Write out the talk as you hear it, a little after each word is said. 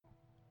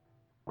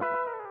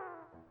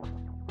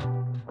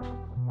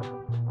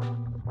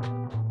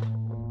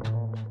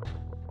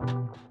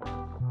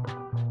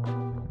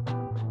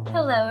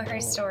Hello,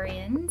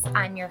 Herstoryans.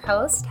 I'm your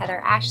host,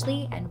 Heather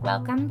Ashley, and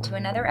welcome to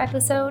another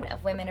episode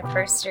of Women of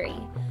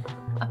Herstory,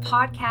 a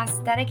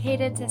podcast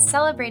dedicated to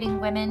celebrating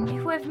women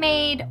who have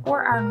made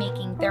or are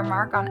making their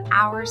mark on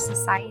our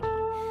society.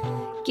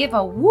 Give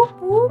a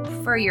whoop whoop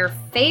for your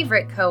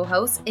favorite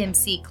co-host,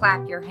 MC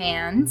Clap Your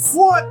Hands.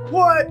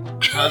 What?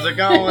 How's it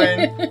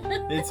going?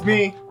 It's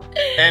me,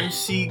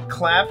 MC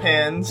Clap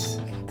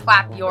Hands.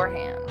 Clap your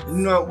hands.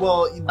 No,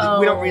 well,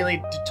 we don't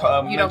really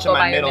mention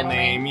my middle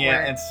name.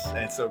 Yeah,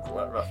 it's a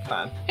rough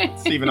time.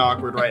 It's even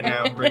awkward right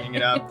now bringing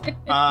it up.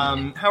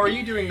 How are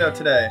you doing though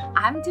today?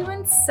 I'm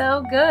doing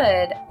so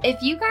good.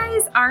 If you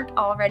guys aren't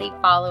already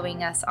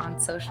following us on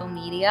social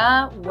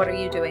media, what are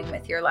you doing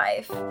with your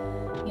life?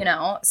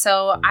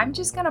 So I'm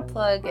just gonna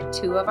plug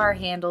two of our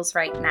handles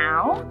right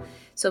now.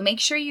 So make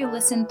sure you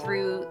listen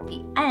through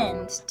the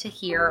end to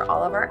hear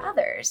all of our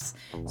others.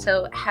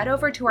 So head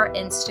over to our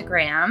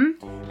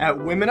Instagram at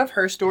Women of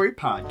Herstory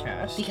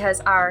Podcast. Because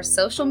our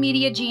social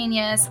media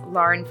genius,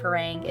 Lauren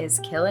Farang, is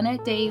killing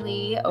it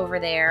daily over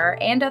there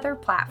and other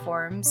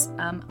platforms.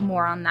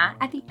 More on that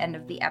at the end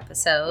of the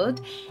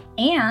episode.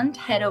 And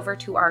head over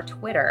to our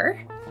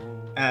Twitter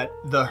at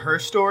the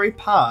Herstory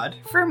Pod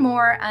for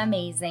more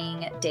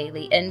amazing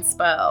daily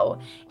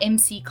inspo.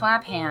 MC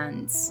Clap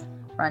Hands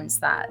runs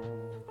that.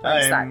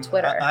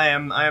 Twitter. I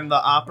am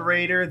the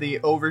operator,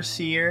 the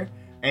overseer,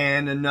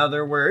 and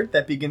another word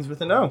that begins with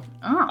an O.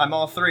 Oh. I'm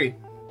all three.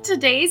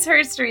 Today's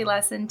herstory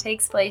lesson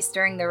takes place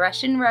during the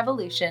Russian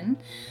Revolution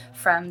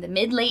from the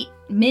mid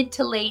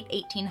to late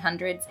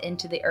 1800s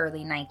into the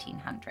early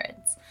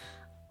 1900s.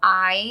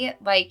 I,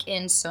 like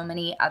in so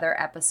many other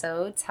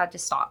episodes, had to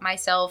stop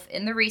myself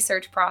in the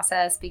research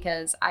process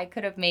because I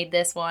could have made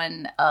this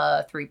one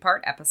a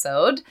 3-part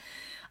episode.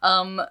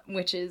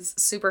 Which is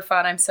super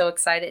fun. I'm so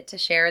excited to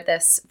share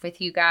this with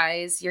you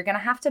guys. You're going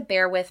to have to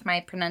bear with my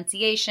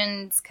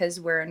pronunciations because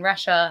we're in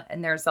Russia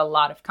and there's a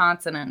lot of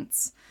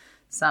consonants.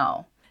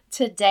 So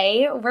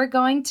today we're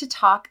going to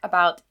talk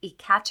about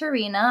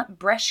Ekaterina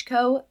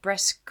Breshkovaya,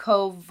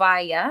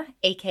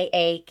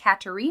 aka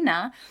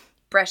Katerina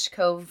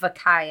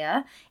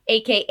Breshkovskaya,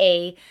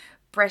 aka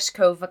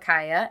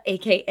Breshkovskaya,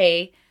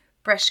 aka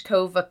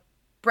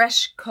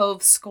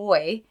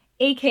Breshkovskoy,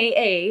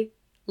 aka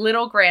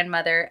little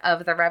grandmother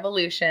of the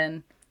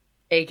revolution,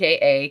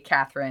 a.k.a.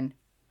 Catherine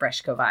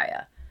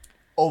Breshkovaya.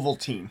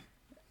 Ovaltine.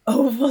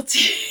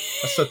 Ovaltine.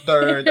 That's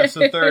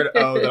the third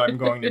O that I'm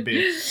going to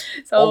be.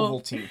 So,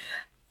 Ovaltine.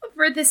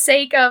 For the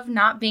sake of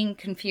not being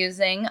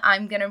confusing,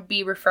 I'm going to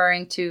be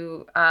referring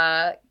to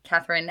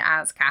Catherine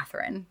as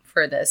Catherine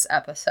for this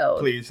episode.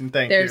 Please and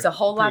thank you. There's a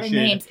whole lot of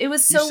names. It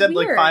was so weird. You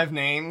said like 5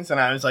 names, and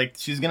I was like,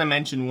 she's going to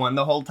mention one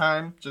the whole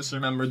time. Just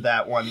remembered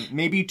that one.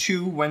 Maybe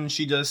 2 when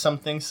she does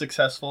something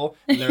successful,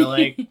 and they're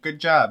like, good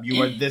job,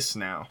 you are this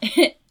now.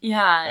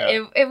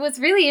 Yeah. It was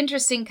really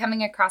interesting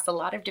coming across a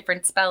lot of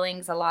different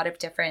spellings, a lot of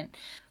different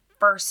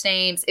first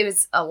names. It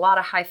was a lot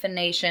of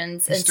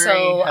hyphenations. History and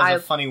so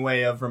has a funny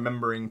way of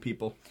remembering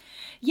people.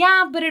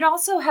 Yeah, but it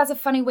also has a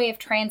funny way of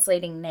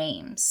translating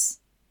names.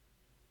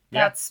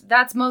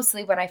 That's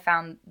mostly what I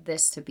found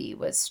this to be,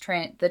 was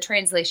the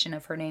translation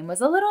of her name was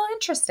a little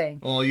interesting.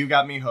 Well, you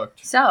got me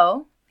hooked.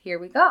 So, here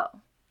we go.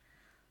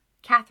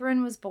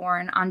 Catherine was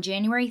born on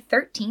January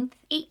 13th,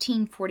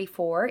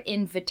 1844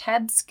 in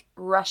Vitebsk,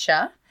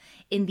 Russia,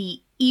 in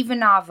the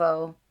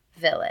Ivanovo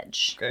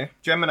village. Okay,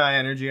 Gemini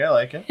energy, I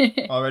like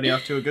it. Already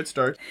off to a good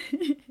start.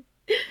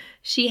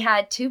 She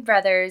had 2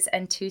 brothers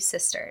and 2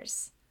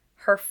 sisters.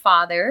 Her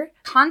father,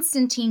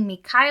 Konstantin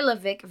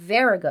Mikhailovich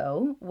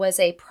Vergo, was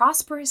a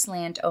prosperous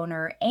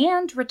landowner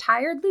and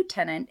retired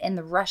lieutenant in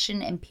the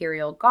Russian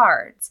Imperial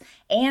Guards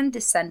and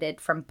descended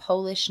from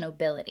Polish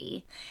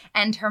nobility.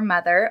 And her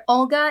mother,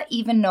 Olga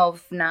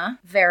Ivanovna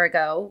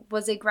Vergo,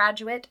 was a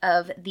graduate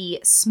of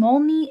the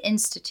Smolny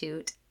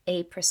Institute,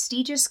 a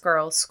prestigious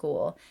girls'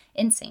 school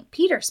in St.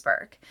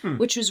 Petersburg,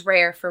 which was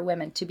rare for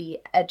women to be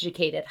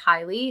educated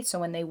highly. So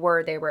when they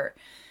were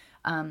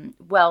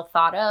well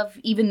thought of,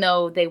 even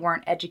though they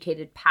weren't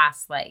educated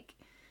past, like,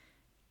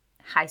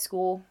 high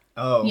school.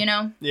 Oh.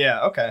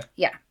 Yeah, okay.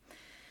 Yeah.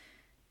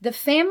 The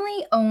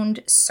family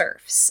owned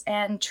serfs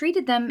and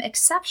treated them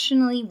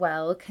exceptionally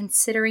well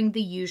considering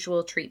the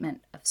usual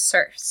treatment of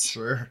serfs.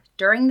 Sure.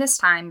 During this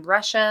time,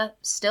 Russia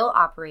still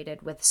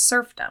operated with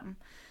serfdom.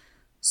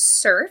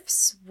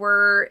 Serfs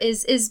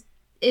is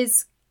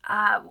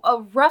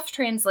a rough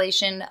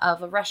translation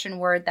of a Russian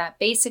word that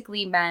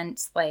basically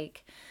meant,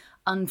 like,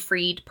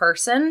 unfreed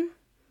person,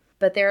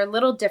 but they're a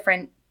little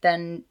different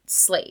than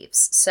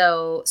slaves.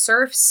 So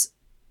serfs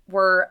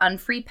were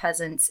unfree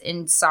peasants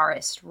in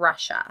Tsarist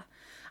Russia.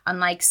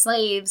 Unlike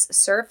slaves,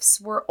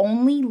 serfs were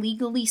only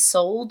legally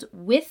sold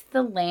with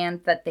the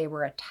land that they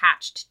were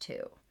attached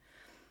to.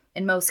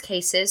 In most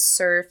cases,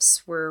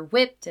 serfs were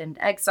whipped and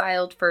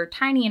exiled for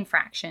tiny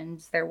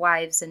infractions. Their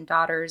wives and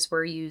daughters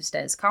were used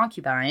as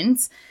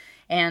concubines,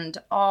 and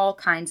all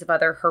kinds of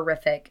other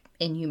horrific,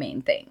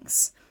 inhumane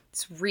things.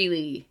 It's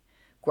really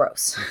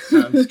Gross.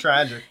 Sounds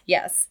tragic.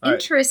 Yes. All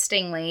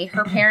Interestingly,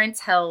 her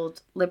parents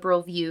held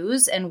liberal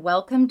views and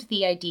welcomed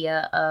the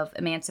idea of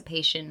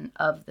emancipation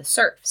of the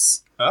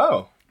serfs.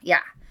 Oh.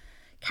 Yeah.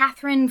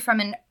 Catherine, from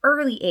an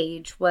early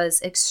age,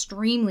 was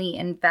extremely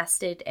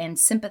invested and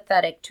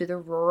sympathetic to the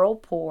rural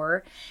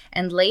poor,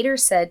 and later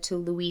said to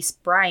Louise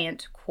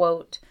Bryant,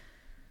 quote,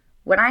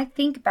 "When I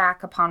think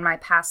back upon my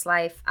past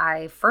life,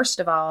 I, first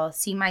of all,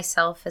 see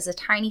myself as a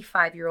tiny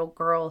 5-year-old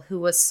girl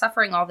who was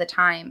suffering all the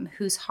time,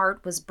 whose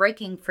heart was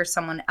breaking for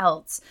someone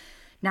else,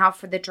 now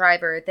for the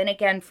driver, then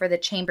again for the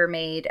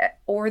chambermaid,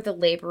 or the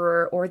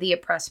laborer, or the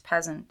oppressed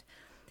peasant.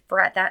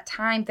 For at that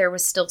time there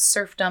was still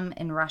serfdom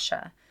in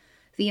Russia.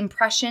 The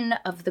impression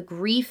of the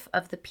grief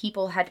of the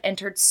people had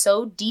entered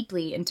so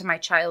deeply into my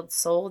child's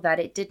soul that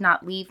it did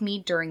not leave me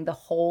during the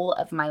whole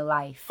of my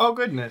life." Oh,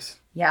 goodness.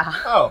 Yeah.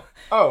 Oh,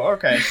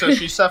 okay. So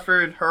she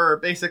suffered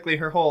basically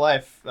her whole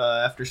life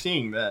after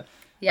seeing that.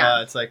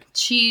 Yeah. It's like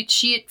she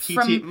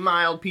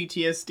mild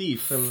PTSD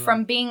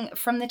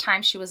from the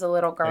time she was a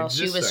little girl.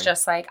 Existing. She was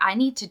just like, I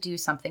need to do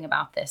something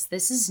about this.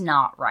 This is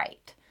not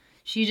right.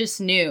 She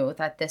just knew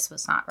that this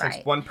was not right.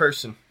 It's one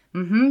person.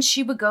 Mm-hmm.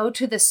 She would go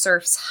to the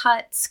serfs'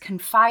 huts,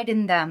 confide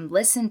in them,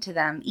 listen to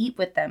them, eat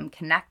with them,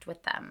 connect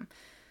with them.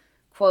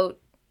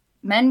 Quote,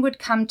 "Men would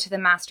come to the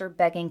master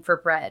begging for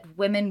bread.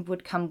 Women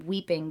would come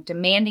weeping,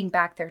 demanding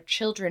back their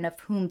children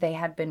of whom they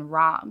had been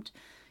robbed.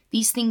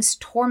 These things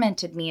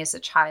tormented me as a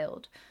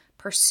child,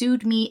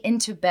 pursued me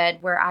into bed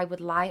where I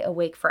would lie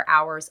awake for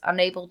hours,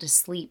 unable to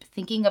sleep,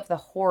 thinking of the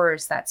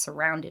horrors that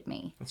surrounded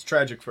me." It's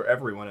tragic for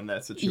everyone in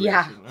that situation.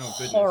 Yeah,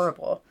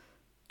 horrible.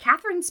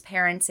 Catherine's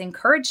parents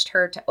encouraged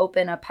her to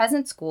open a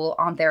peasant school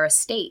on their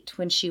estate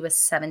when she was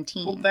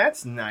 17. Well,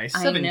 that's nice.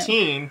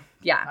 17?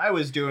 Yeah. I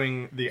was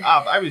doing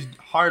I was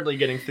hardly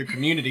getting through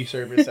community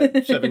service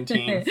at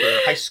 17 for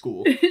high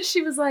school.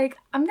 She was like,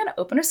 I'm going to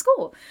open a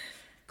school.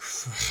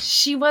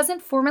 She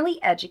wasn't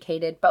formally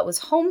educated, but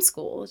was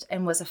homeschooled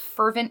and was a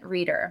fervent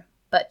reader,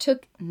 but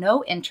took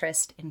no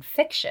interest in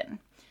fiction.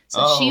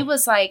 So she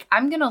was like,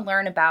 I'm going to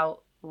learn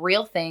about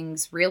real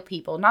things, real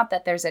people. Not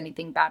that there's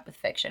anything bad with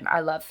fiction. I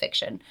love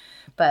fiction.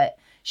 But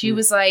she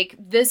was like,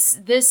 this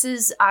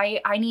is, I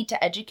need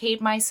to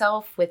educate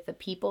myself with the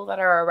people that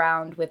are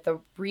around, with the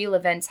real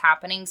events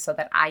happening so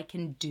that I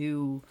can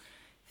do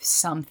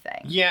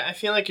something. Yeah, I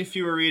feel like if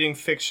you were reading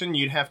fiction,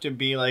 you'd have to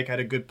be like at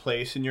a good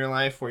place in your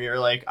life where you're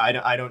like, I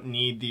don't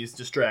need these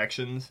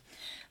distractions.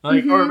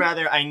 Like, or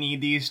rather, I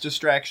need these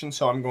distractions,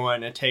 so I'm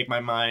going to take my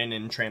mind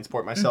and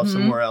transport myself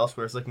somewhere else,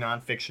 whereas, like,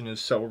 nonfiction is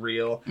so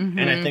real.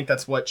 And I think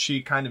that's what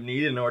she kind of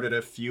needed in order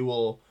to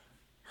fuel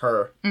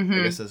her, I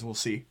guess, as we'll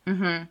see.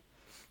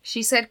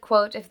 She said,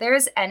 quote, "If there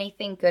is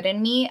anything good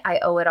in me, I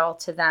owe it all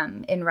to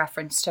them," in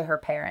reference to her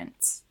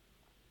parents.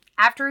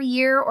 After a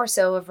year or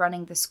so of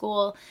running the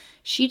school,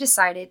 she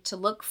decided to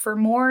look for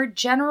more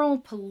general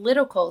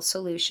political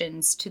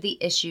solutions to the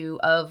issue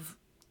of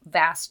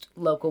vast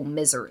local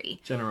misery.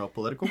 General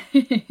political?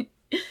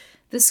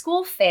 The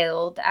school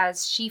failed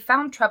as she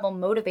found trouble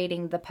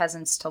motivating the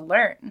peasants to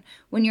learn.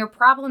 When your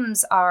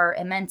problems are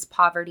immense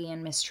poverty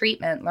and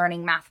mistreatment,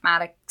 learning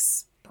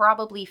mathematics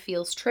probably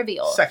feels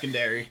trivial.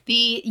 Secondary.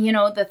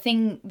 The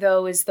thing,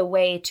 though, is the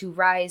way to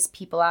rise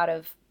people out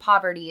of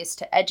poverty is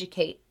to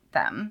educate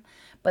them.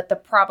 But the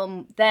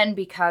problem then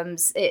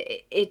becomes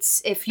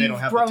it's if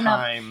you've grown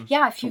up,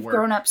 if you've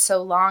grown up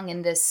so long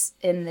in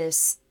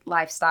this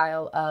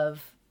lifestyle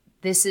of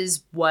this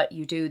is what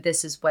you do,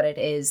 this is what it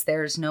is,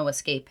 there's no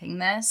escaping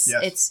this.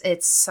 Yes.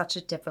 It's such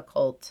a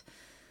difficult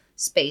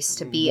space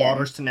to be in.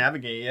 Waters to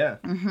navigate, yeah.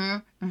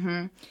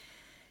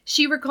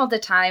 She recalled a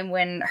time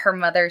when her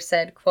mother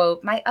said,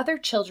 quote, "My other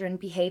children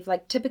behave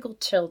like typical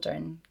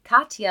children.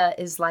 Katya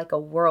is like a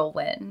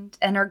whirlwind."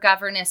 And her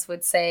governess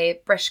would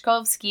say,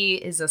 "Breshkovsky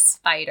is a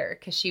spider,"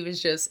 because she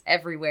was just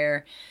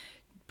everywhere,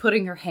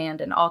 putting her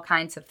hand in all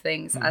kinds of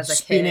things as a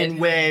kid. Spinning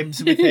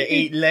webs with her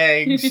 8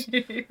 legs.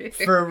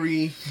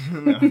 Furry.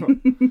 No.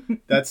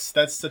 That's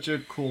such a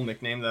cool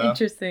nickname, though.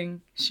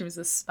 Interesting. She was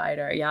a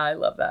spider. Yeah, I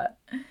love that.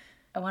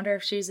 I wonder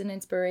if she's an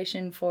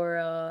inspiration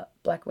for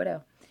Black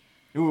Widow.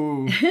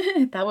 Ooh.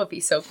 That would be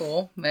so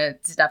cool.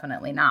 It's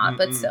definitely not,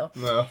 but still.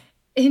 No.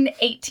 In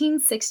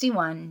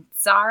 1861,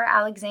 Tsar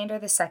Alexander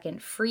II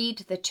freed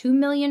the 2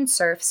 million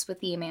serfs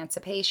with the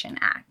Emancipation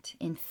Act.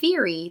 In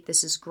theory,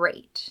 this is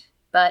great,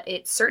 but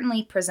it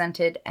certainly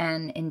presented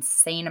an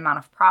insane amount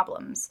of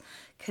problems.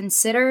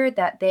 Consider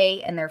that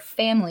they and their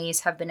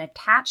families have been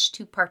attached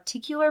to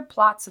particular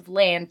plots of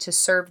land to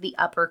serve the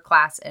upper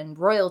class and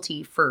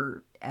royalty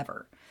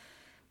forever.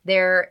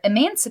 They're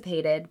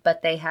emancipated,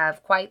 but they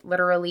have quite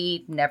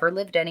literally never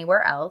lived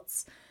anywhere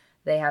else.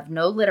 They have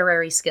no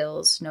literary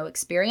skills, no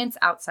experience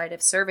outside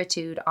of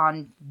servitude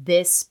on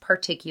this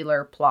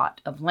particular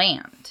plot of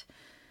land.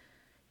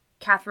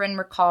 Catherine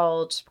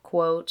recalled,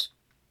 quote,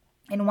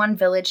 "In one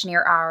village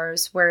near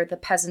ours, where the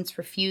peasants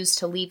refused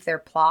to leave their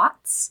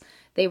plots,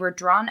 they were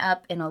drawn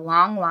up in a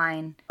long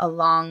line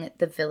along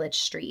the village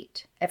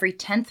street. Every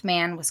 10th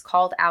man was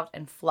called out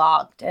and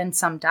flogged, and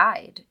some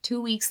died.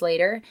 2 weeks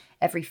later,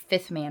 every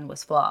 5th man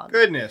was flogged."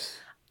 Goodness.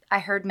 I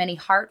heard many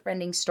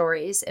heart-rending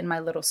stories in my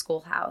little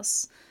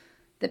schoolhouse.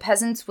 The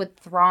peasants would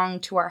throng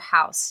to our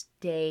house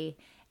day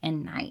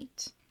and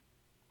night.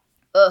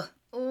 Ugh.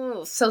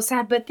 Ooh, so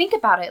sad. But think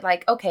about it.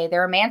 Like, okay,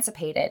 they're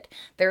emancipated.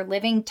 They're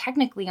living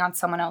technically on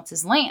someone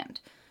else's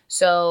land.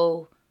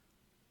 So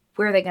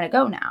where are they going to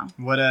go now?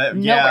 Yeah.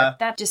 Nowhere.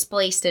 That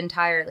displaced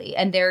entirely.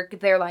 And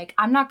they're like,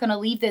 I'm not going to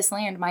leave this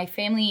land. My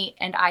family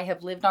and I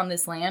have lived on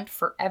this land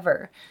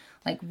forever.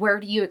 Like, where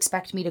do you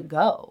expect me to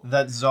go?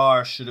 That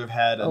czar should have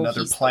had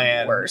another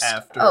plan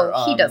after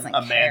he doesn't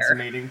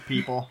emancipating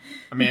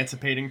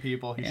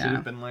people. He should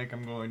have been like,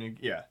 I'm going to,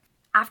 yeah.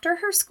 After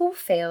her school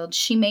failed,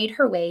 she made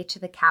her way to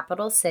the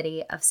capital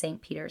city of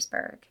St.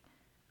 Petersburg.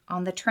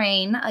 On the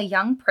train, a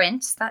young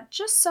prince that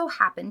just so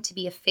happened to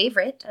be a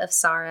favorite of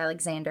Tsar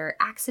Alexander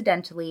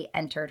accidentally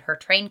entered her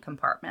train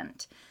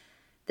compartment.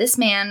 This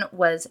man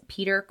was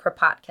Peter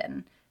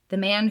Kropotkin, the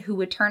man who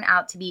would turn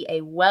out to be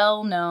a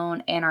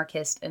well-known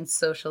anarchist and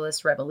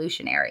socialist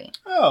revolutionary.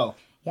 Oh.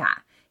 Yeah.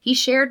 He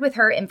shared with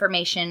her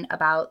information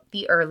about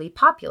the early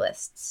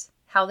populists,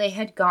 how they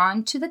had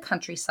gone to the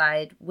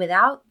countryside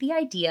without the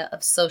idea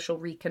of social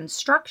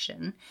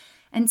reconstruction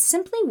and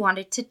simply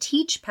wanted to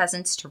teach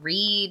peasants to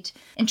read,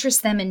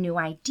 interest them in new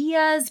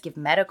ideas, give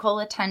medical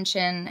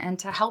attention, and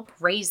to help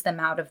raise them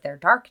out of their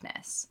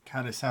darkness.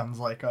 Kind of sounds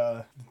like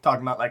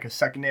talking about like a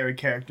secondary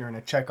character in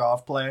a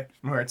Chekhov play,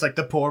 where it's like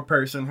the poor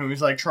person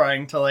who's like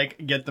trying to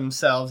like get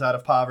themselves out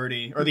of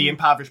poverty, or the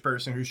impoverished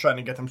person who's trying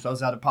to get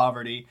themselves out of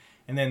poverty,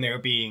 and then they're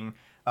being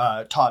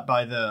taught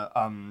by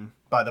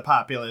the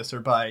populace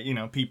or by,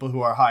 people who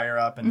are higher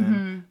up, and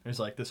then there's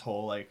like this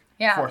whole like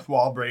fourth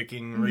wall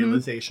breaking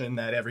realization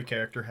that every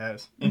character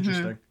has.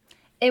 Interesting.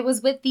 It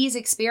was with these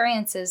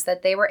experiences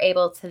that they were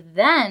able to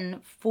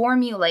then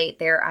formulate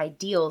their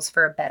ideals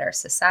for a better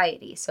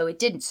society. So it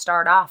didn't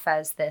start off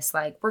as this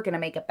like, we're going to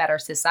make a better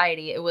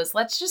society. It was,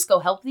 let's just go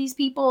help these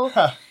people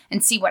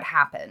and see what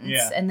happens.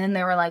 Yeah. And then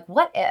they were like,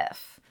 what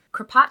if?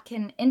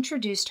 Kropotkin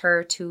introduced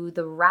her to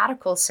the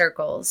radical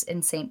circles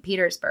in St.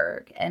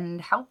 Petersburg and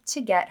helped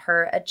to get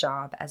her a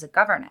job as a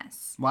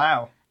governess.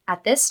 Wow.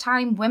 At this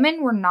time,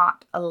 women were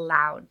not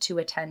allowed to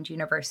attend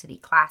university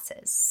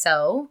classes.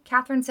 So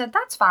Catherine said,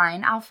 that's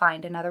fine, I'll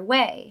find another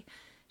way.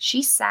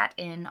 She sat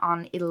in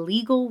on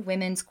illegal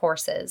women's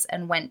courses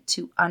and went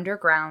to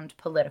underground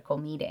political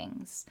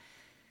meetings.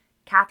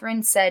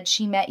 Catherine said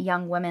she met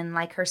young women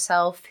like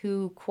herself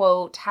who,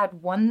 quote,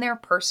 had won their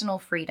personal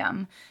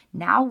freedom,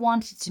 now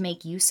wanted to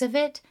make use of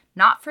it,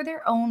 not for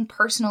their own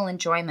personal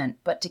enjoyment,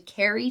 but to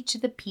carry to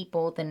the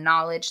people the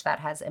knowledge that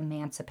has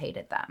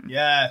emancipated them.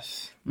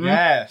 Yes.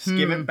 Yes.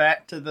 Giving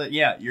back to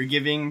you're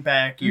giving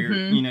back,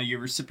 you're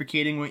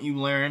reciprocating what you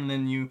learn,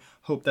 and you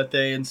hope that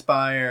they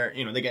inspire,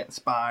 they get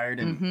inspired,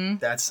 and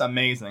that's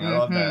amazing. I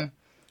love that.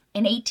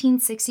 In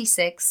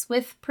 1866,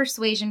 with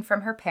persuasion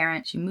from her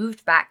parents, she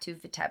moved back to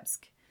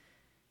Vitebsk.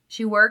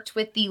 She worked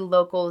with the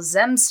local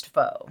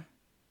Zemstvo.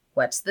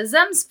 What's the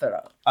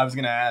Zemstvo? I was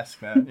going to ask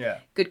that, yeah.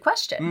 Good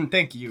question.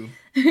 Thank you.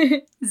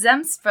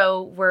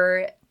 Zemstvo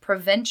were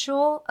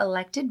provincial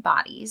elected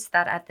bodies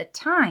that at the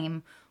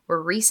time were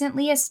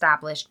recently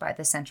established by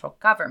the central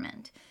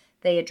government.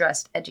 They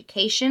addressed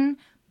education,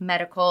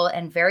 medical,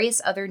 and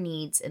various other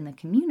needs in the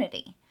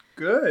community.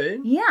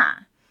 Good. Yeah.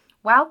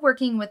 While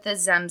working with the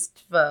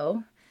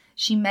Zemstvo,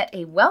 she met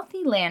a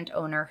wealthy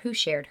landowner who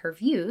shared her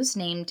views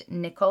named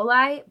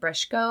Nikolai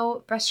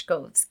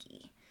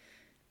Breshko-Breshkovsky.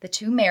 The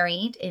two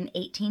married in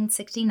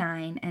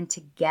 1869, and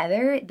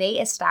together they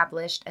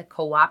established a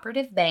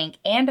cooperative bank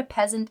and a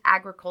peasant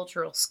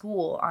agricultural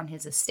school on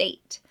his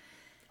estate.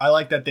 I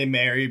like that they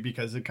married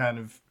because it kind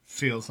of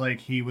feels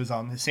like he was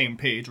on the same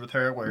page with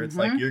her, where it's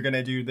like, you're going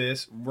to do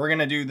this, we're going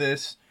to do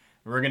this,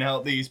 we're going to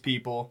help these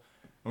people.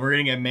 We're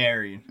going to get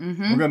married. We're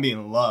going to be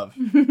in love.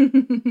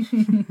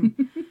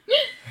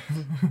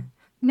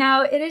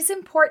 Now, it is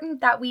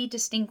important that we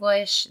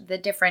distinguish the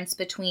difference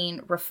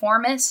between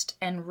reformist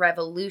and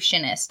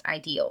revolutionist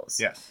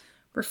ideals. Yes.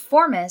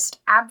 Reformist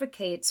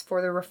advocates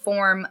for the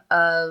reform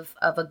of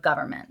a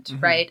government,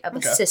 right? Of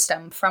a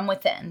system from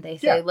within. They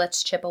say,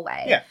 let's chip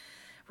away. Yeah.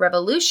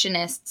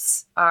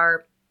 Revolutionists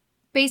are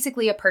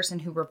basically a person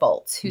who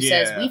revolts, who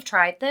says, we've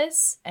tried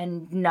this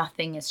and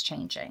nothing is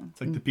changing. It's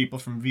like the people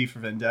from V for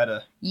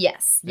Vendetta.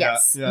 Yes. Yeah.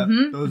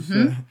 Those,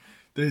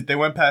 they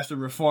went past the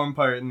reform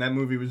part, and that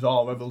movie was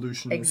all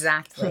revolutionary.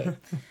 Exactly.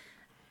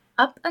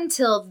 Up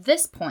until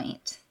this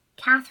point,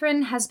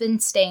 Catherine has been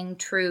staying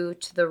true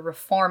to the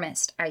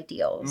reformist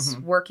ideals,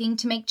 working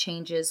to make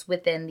changes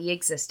within the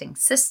existing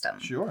system.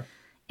 Sure.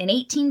 In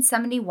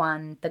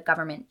 1871, the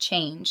government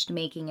changed,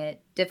 making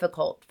it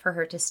difficult for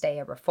her to stay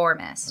a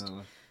reformist.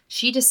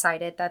 She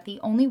decided that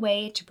the only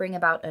way to bring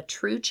about a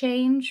true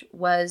change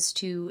was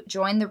to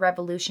join the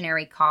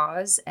revolutionary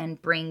cause and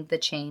bring the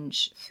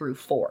change through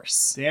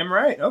force. Damn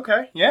right.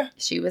 Okay. Yeah.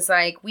 She was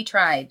like, we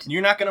tried.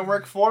 You're not going to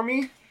work for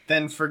me?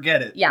 Then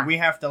forget it. Yeah. We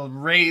have to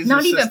raise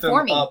not the even system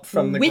for me, up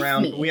from the with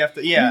ground. Me. We have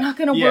to, You're not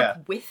going to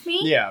work with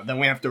me? Yeah. Then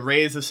we have to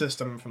raise the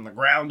system from the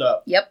ground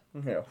up. Yep.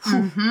 Yeah.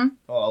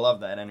 Oh, I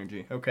love that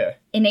energy. Okay.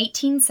 In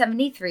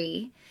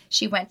 1873,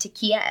 she went to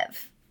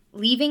Kiev.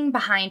 leaving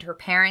behind her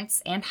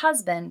parents and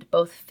husband,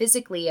 both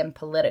physically and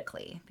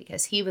politically,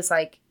 because he was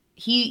like,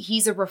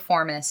 he's a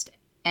reformist,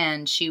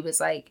 and she was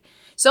like,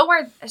 so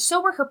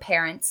were her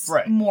parents,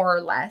 Right. more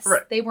or less.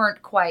 Right. They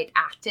weren't quite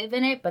active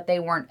in it, but they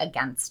weren't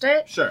against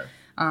it. Sure.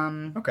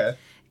 Okay.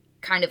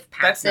 Kind of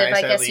That's passive,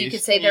 nice, I at guess you could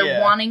least. say. They're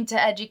Yeah. wanting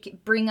to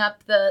bring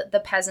up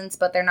the peasants,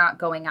 but they're not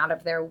going out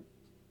of their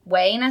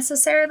way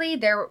necessarily.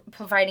 They're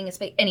providing a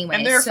space anyway.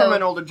 And they're so, from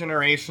an older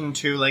generation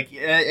too. Like,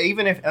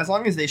 even if, as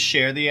long as they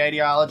share the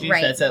ideologies,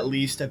 Right. that's at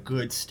least a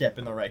good step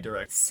in the right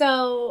direction.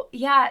 So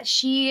yeah,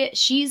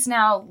 she's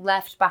now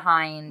left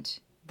behind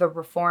the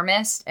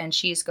reformist, and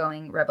she's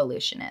going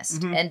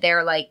revolutionist, Mhm. and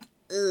they're like,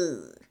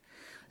 ugh.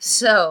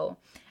 So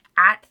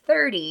at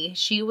 30,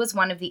 she was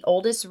one of the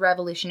oldest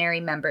revolutionary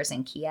members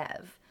in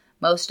Kiev.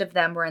 Most of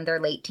them were in their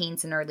late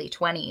teens and early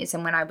 20s.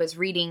 And when I was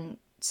reading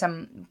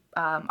some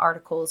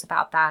articles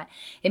about that,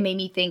 it made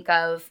me think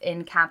of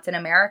in Captain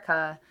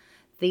America,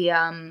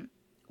 the,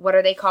 what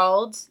are they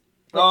called?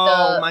 With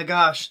Oh the- my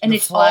gosh. and the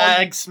it's all-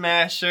 Flag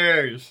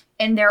Smashers.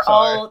 And they're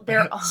Sorry. they're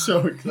I'm all,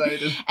 so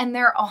excited. and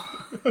they're all,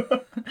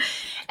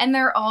 and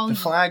they're all, The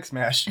Flag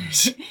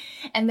Smashers.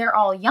 and they're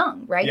all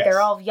young, right? Yes.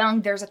 They're all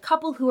young. There's a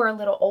couple who are a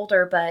little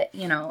older, but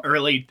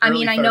Early I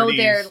mean, I know 30s.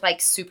 they're like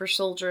super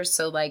soldiers,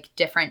 so like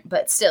different,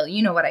 but still,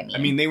 you know what I mean. I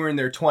mean, they were in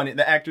their 20s.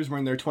 The actors were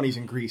in their 20s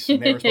in Greece,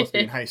 and they were supposed to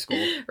be in high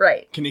school.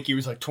 right. Kaniki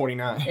was like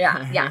 29.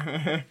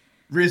 Yeah.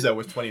 Rizzo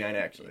was 29,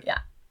 actually. Yeah.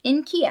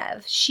 In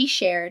Kiev, she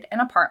shared an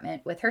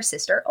apartment with her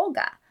sister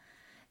Olga.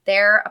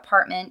 Their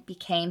apartment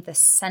became the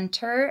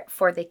center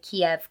for the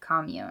Kiev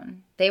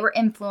Commune. They were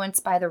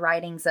influenced by the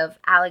writings of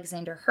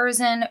Alexander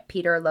Herzen,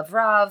 Peter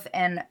Lavrov,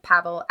 and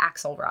Pavel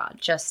Axelrod,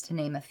 just to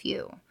name a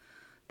few.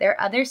 Their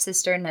other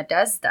sister,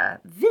 Nadezhda,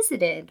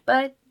 visited,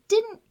 but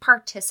didn't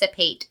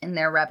participate in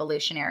their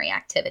revolutionary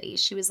activities.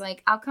 She was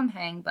like, I'll come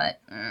hang, but...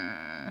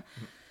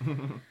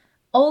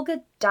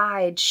 Olga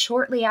died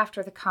shortly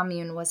after the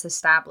commune was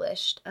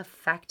established,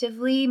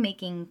 effectively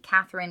making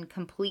Catherine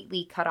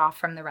completely cut off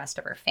from the rest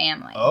of her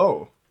family.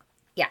 Oh.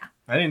 Yeah.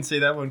 I didn't see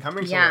that one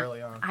coming so Yeah.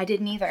 early on. I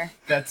didn't either.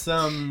 That's,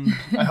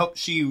 I hope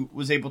she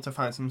was able to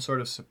find some sort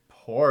of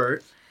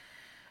support.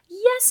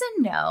 Yes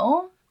and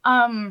no.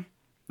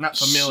 Not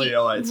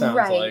familial, it sounds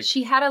right. like.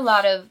 She had a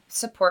lot of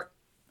support.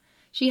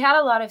 She had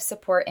a lot of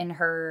support in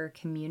her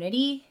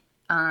community.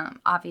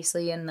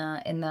 Obviously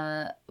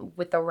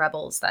with the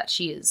rebels that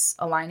she is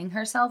aligning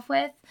herself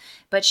with,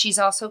 but she's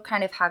also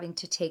kind of having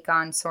to take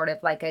on sort of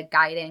like a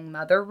guiding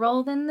mother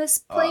role in this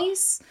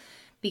place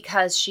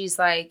because she's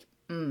like,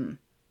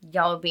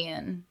 y'all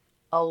being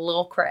a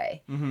little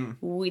cray.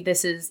 Mm-hmm.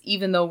 This is,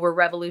 even though we're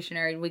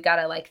revolutionary, we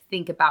gotta like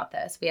think about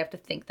this. We have to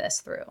think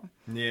this through.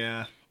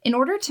 Yeah. In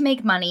order to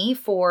make money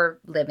for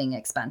living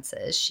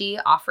expenses, she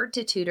offered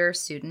to tutor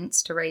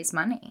students to raise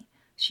money.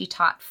 She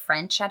taught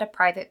French at a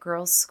private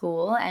girls'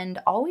 school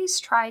and always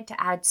tried to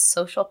add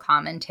social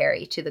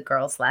commentary to the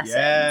girls' lessons.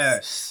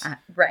 Yes.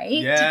 Right?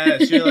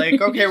 Yes. You're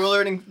like, okay, we're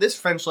learning this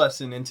French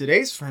lesson. In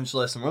today's French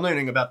lesson, we're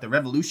learning about the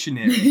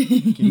revolutionary.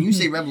 Can you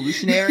say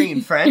revolutionary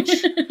in French?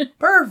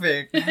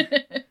 Perfect.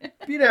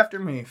 Repeat after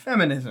me.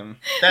 Feminism.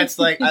 That's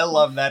like, I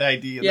love that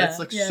idea. That's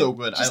like so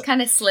good. Just kind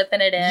of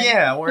slipping it in.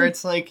 Yeah, where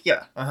it's like,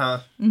 yeah,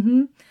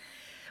 Mm-hmm.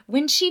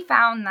 When she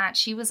found that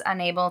she was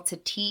unable to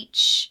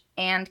teach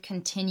and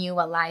continue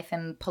a life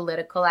in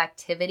political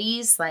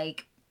activities,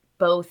 like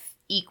both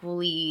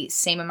equally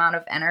same amount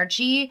of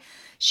energy,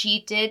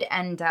 she did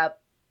end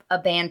up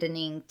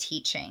abandoning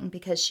teaching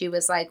because she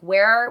was like,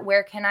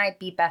 where can I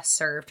be best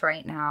served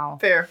right now?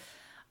 Fair.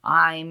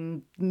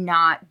 I'm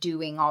not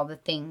doing all the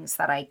things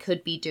that I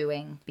could be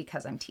doing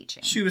because I'm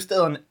teaching. She was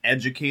still an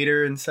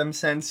educator in some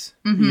sense,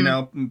 Mhm. you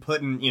know,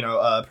 putting,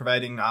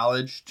 providing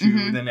knowledge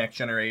to the next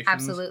generation.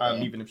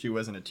 Absolutely. Even if she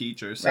wasn't a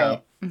teacher.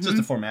 So it's just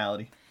a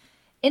formality.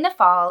 In the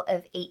fall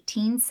of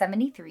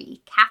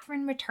 1873,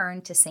 Catherine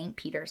returned to St.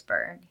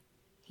 Petersburg.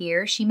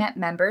 Here, she met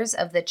members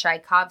of the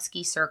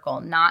Tchaikovsky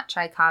Circle, not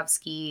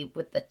Tchaikovsky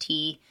with the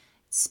T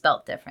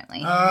spelt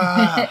differently.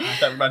 I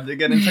thought we were about to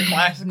get into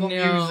classical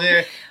No.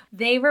 music.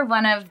 They were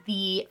one of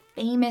the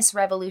famous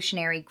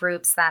revolutionary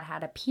groups that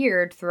had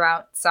appeared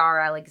throughout Tsar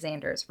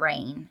Alexander's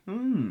reign.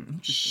 Interesting.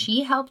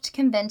 She helped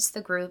convince the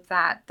group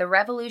that the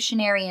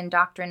revolutionary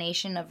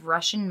indoctrination of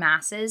Russian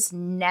masses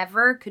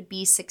never could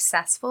be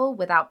successful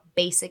without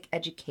basic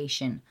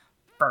education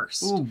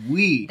first. Ooh,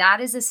 wee. That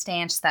is a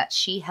stance that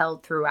she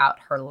held throughout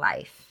her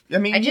life. I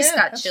mean, I just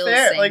got that's chills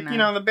fair. saying Like,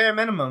 that. the bare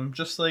minimum.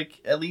 Just, like,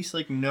 at least,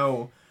 like,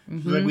 know.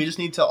 Mm-hmm. Like, we just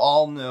need to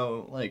all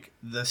know, like,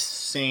 the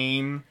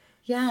same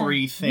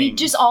three things. We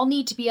just all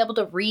need to be able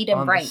to read and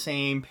on write. the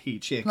same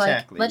page. Yeah, Like,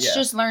 exactly. let's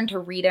just learn to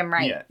read and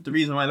write. Yeah, the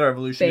reason why the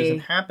revolution isn't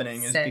Basic.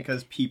 happening is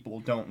because people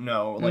don't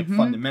know, like, Mhm.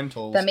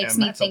 fundamentals. That makes and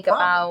me that's a think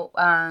problem.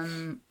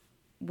 about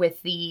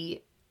with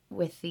the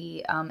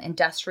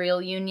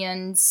industrial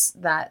unions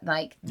that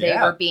like they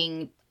Yeah. were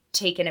being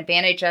taken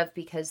advantage of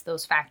because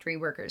those factory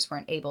workers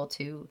weren't able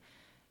to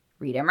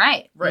read and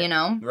write. Right, You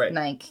know, right.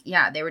 like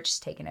they were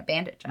just taken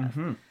advantage of.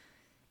 Mhm.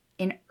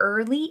 In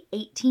early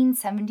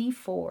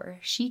 1874,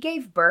 she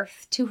gave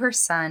birth to her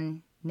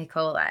son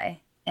Nikolai.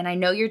 And I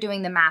know you're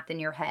doing the math in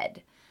your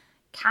head.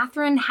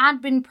 Catherine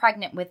had been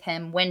pregnant with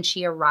him when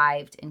she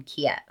arrived in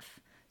Kiev.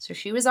 So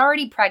she was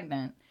already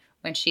pregnant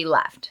when she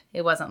left.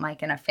 It wasn't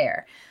like an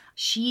affair.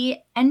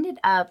 She ended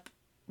up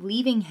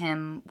leaving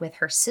him with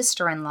her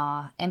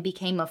sister-in-law and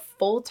became a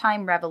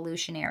full-time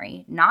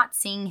revolutionary, not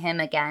seeing him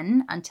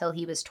again until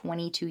he was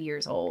 22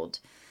 years old.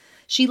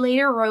 She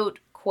later wrote,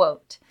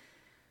 quote,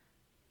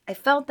 "I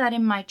felt that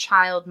in my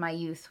child my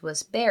youth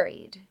was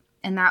buried,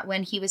 and that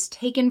when he was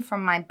taken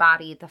from my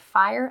body, the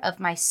fire of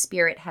my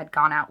spirit had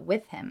gone out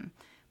with him.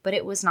 But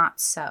it was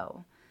not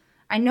so.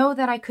 I know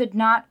that I could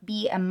not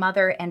be a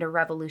mother and a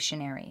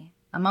revolutionary.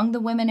 Among the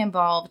women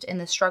involved in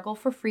the struggle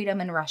for freedom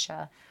in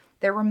Russia,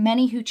 there were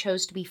many who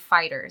chose to be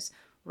fighters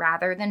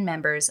rather than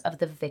members of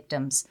the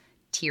victim's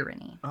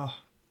tyranny." Oh.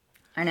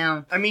 I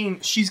know. I mean,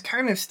 she's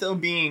kind of still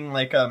being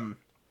like a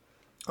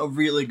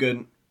really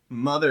good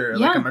mother,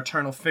 like a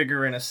maternal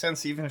figure in a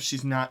sense, even if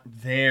she's not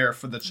there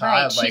for the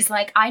child. Right. She's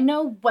like, I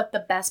know what the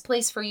best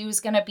place for you is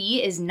going to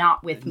be is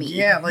not with me.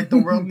 Yeah, like the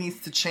world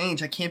needs to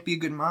change. I can't be a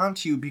good mom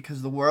to you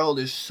because the world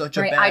is such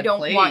a bad place. I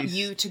don't want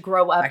you to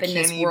grow up in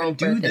this world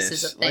where this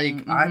is a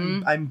thing. Like,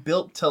 I'm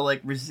built to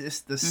like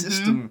resist the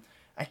system.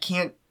 I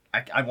can't.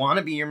 I want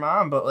to be your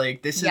mom, but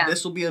like this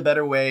will be a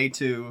better way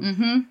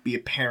to be a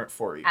parent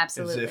for you.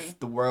 Absolutely. As if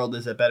the world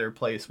is a better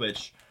place,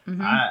 which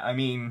I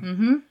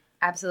mean.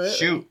 Absolutely.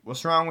 Shoot,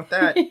 what's wrong with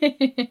that?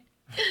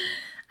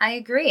 I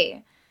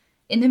agree.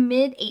 In the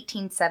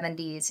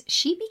mid-1870s,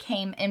 she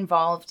became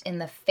involved in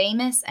the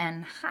famous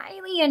and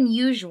highly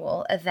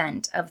unusual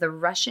event of the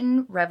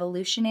Russian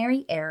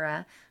Revolutionary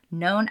era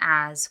known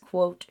as,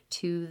 quote,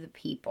 "to the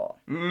people."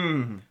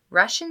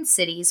 Russian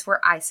cities were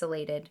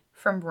isolated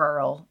from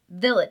rural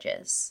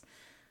villages.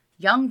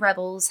 Young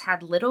rebels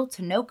had little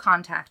to no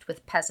contact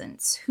with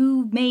peasants,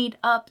 who made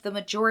up the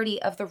majority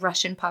of the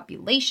Russian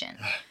population.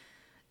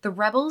 The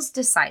rebels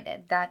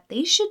decided that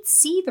they should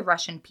see the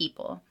Russian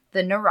people,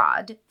 the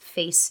Narod,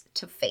 face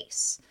to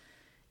face.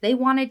 They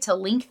wanted to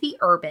link the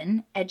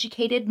urban,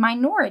 educated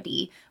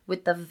minority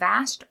with the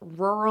vast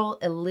rural,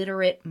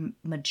 illiterate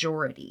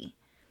majority.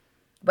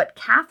 What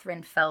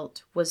Catherine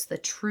felt was the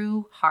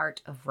true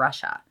heart of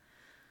Russia.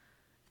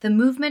 The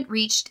movement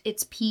reached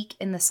its peak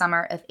in the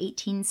summer of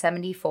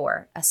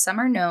 1874, a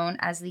summer known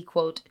as the,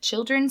 quote,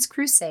 "Children's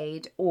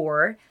Crusade"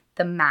 or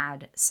the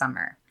Mad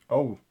Summer.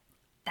 Oh.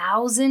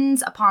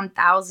 Thousands upon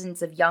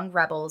thousands of young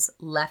rebels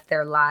left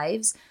their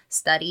lives,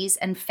 studies,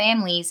 and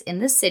families in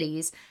the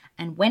cities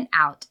and went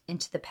out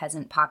into the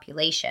peasant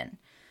population.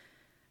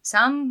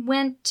 Some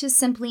went to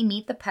simply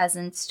meet the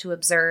peasants to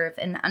observe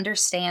and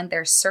understand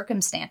their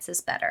circumstances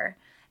better,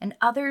 and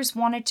others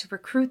wanted to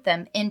recruit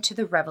them into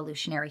the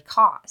revolutionary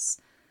cause.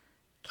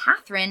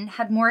 Catherine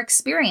had more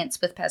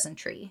experience with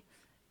peasantry.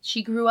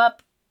 She grew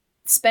up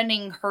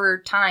spending her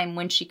time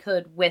when she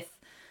could with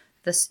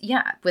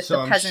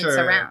the peasants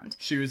around.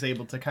 She was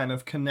able to kind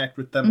of connect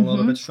with them a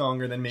little bit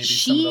stronger than maybe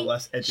some of the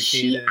less educated.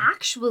 She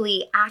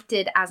actually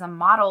acted as a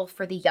model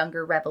for the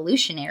younger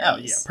revolutionaries. Oh,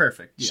 yeah,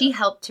 perfect. Yeah. She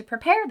helped to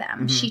prepare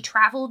them. She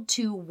traveled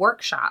to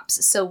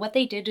workshops. So what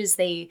they did is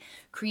they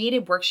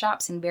created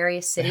workshops in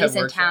various cities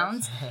and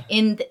towns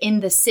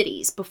in the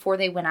cities before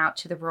they went out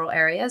to the rural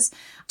areas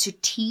to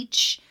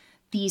teach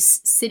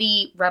these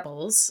city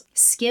rebels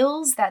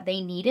skills that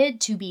they needed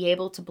to be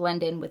able to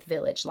blend in with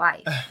village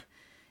life.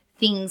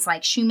 Things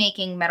like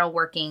shoemaking,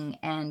 metalworking,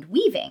 and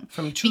weaving.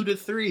 From 2 to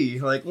 3,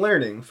 like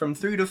learning. From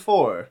 3 to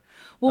 4.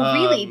 Well,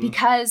 really,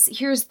 because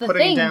here's the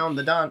thing. Down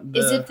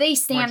is if they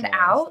stand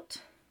out,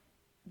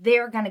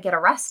 they're going to get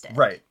arrested.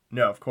 Right.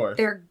 No, of course.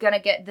 They're going to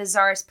get, the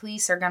Tsar's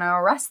police are going to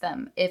arrest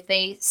them if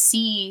they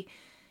see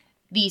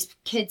these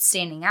kids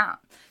standing out.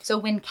 So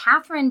when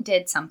Catherine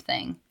did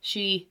something,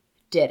 she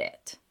did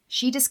it.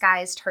 She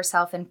disguised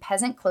herself in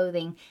peasant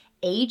clothing,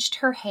 aged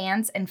her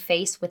hands and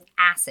face with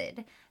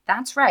acid.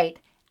 That's right.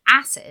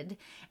 Acid,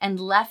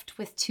 and left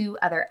with 2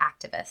 other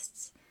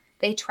activists.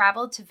 They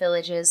traveled to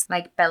villages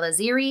like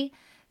Belaziri,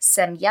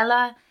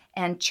 Semyela,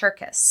 and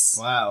Cherkasy.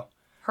 Wow.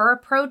 Her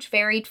approach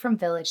varied from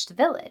village to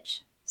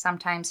village,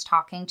 sometimes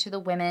talking to the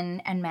women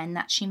and men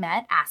that she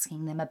met,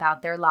 asking them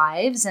about their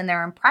lives and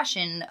their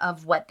impression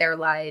of what their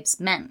lives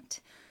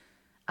meant.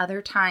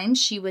 Other times,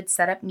 she would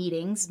set up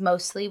meetings,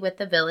 mostly with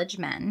the village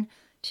men,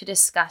 to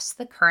discuss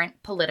the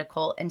current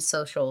political and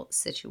social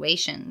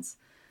situations.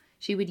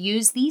 She would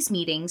use these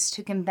meetings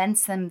to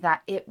convince them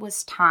that it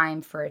was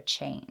time for a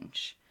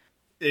change.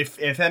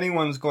 If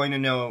anyone's going to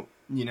know,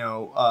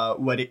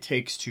 what it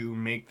takes to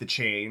make the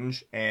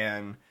change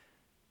and,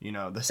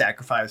 the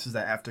sacrifices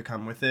that have to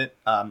come with it,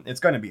 it's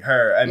going to be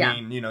her. I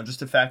mean,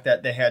 just the fact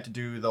that they had to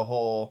do the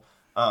whole,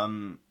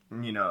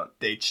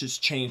 they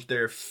just changed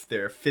their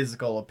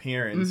physical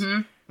appearance.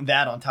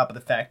 That on top of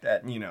the fact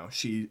that,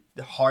 she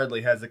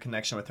hardly has a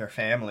connection with her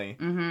family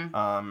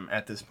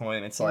at this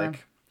point. It's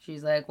like...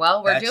 She's like,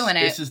 well, we're doing it.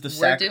 This is the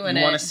sacrifice.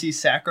 You want to see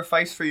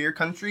sacrifice for your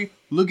country?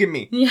 Look at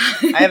me. Yeah.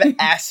 I have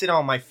acid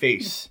on my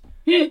face.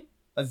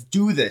 Let's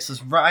do this.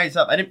 Let's rise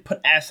up. I didn't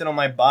put acid on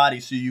my body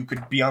so you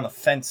could be on the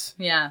fence.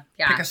 Yeah.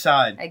 Pick a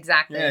side.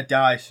 Exactly. You're gonna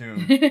die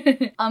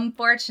soon.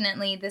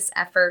 Unfortunately, this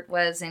effort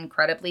was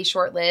incredibly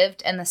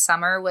short-lived, and the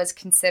summer was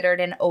considered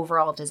an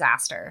overall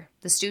disaster.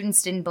 The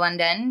students didn't blend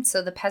in,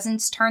 so the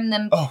peasants turned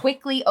them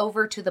quickly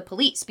over to the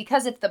police,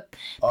 because if the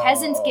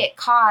peasants get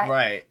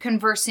caught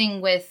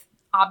conversing with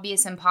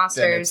obvious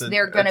imposters,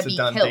 they're going to be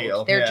killed.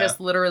 Deal. They're just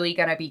literally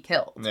going to be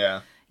killed.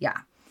 Yeah. Yeah.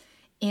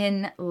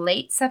 In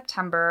late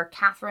September,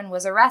 Catherine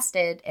was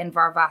arrested in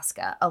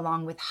Varvaska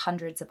along with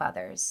hundreds of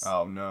others.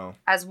 Oh, no.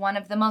 As one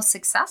of the most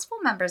successful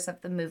members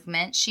of the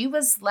movement, she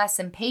was less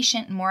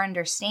impatient and more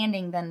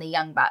understanding than the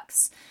young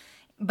bucks.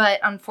 But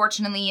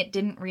unfortunately, it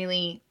didn't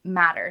really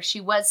matter. She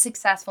was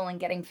successful in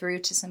getting through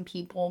to some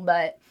people,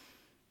 but,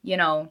 you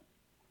know,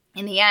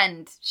 in the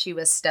end, she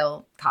was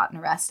still caught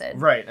and arrested.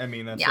 Right. I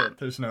mean, that's it.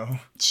 There's no...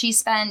 She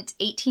spent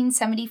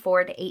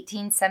 1874 to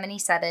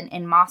 1877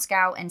 in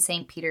Moscow and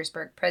St.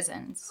 Petersburg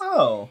prisons.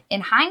 Oh.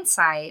 In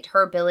hindsight,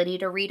 her ability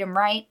to read and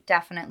write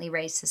definitely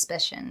raised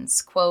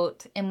suspicions.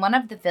 Quote, in one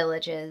of the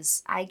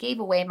villages, I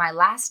gave away my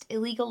last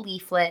illegal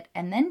leaflet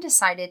and then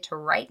decided to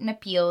write an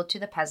appeal to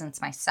the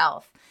peasants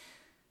myself.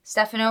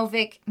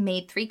 Stefanovic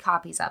made 3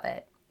 copies of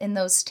it. In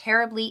those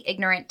terribly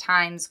ignorant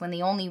times when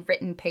the only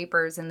written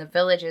papers in the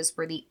villages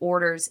were the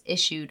orders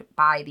issued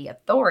by the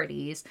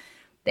authorities,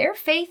 their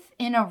faith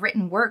in a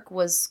written work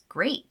was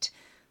great.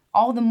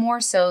 All the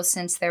more so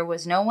since there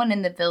was no one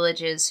in the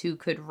villages who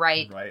could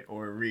write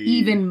or read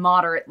even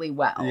moderately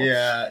well.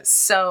 Yeah.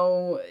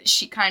 So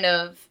she kind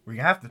of... We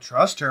have to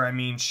trust her. I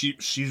mean,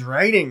 she's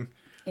writing.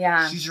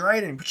 Yeah. She's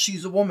writing, but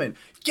she's a woman.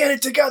 Get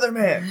it together,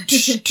 man.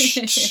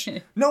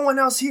 No one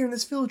else here in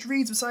this village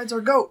reads besides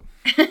our goat.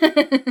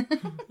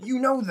 You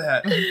know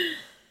that.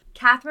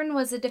 Catherine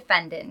was a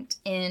defendant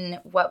in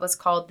what was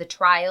called the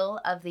Trial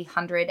of the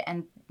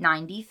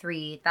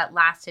 193 that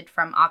lasted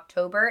from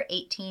October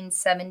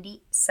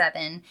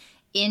 1877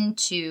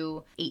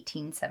 into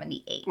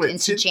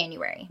 1878,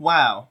 January.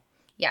 Wow.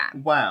 Yeah.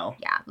 Wow.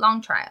 Yeah,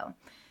 long trial.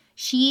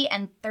 She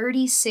and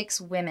 36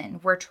 women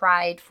were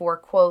tried for,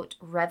 quote,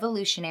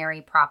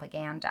 revolutionary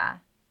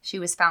propaganda. She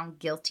was found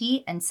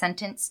guilty and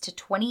sentenced to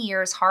 20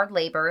 years hard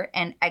labor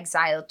and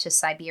exiled to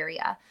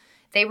Siberia.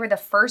 They were the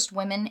first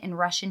women in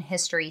Russian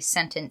history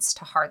sentenced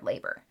to hard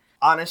labor.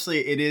 Honestly,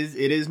 it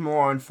is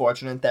more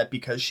unfortunate that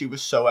because she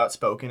was so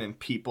outspoken and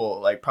people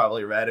like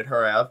probably ratted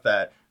her out,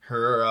 that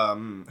their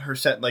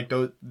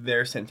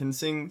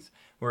sentencings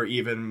were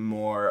even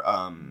more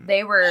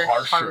they were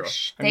harsher.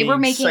 Harsh. They were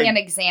making an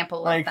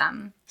example of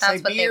them.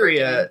 That's Siberia, what they were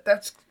doing.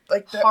 That's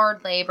like that.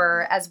 Hard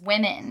labor as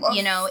women,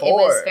 it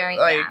was very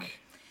bad.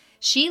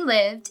 She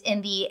lived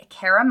in the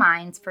Kara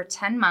mines for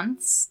 10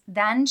 months.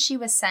 Then she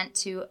was sent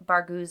to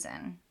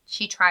Barguzin.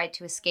 She tried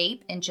to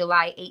escape in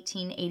July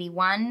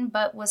 1881,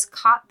 but was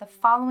caught the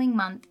following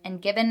month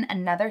and given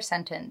another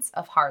sentence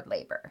of hard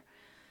labor.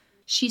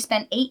 She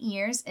spent 8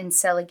 years in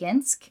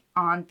Seliginsk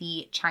on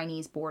the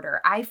Chinese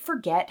border. I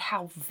forget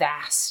how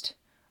vast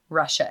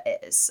Russia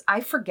is.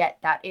 I forget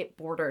that it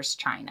borders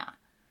China.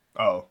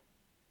 Oh.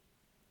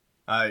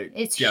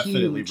 It's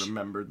definitely huge.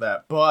 remembered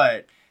that.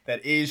 But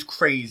that is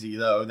crazy,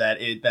 though, that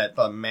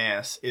the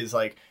mass is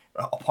like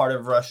a part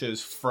of Russia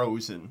is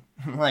frozen.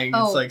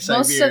 It's like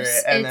Siberia,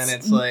 and then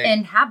it's like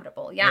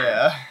inhabitable.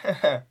 Yeah.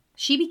 Yeah.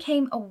 She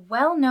became a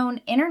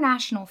well-known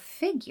international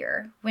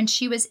figure when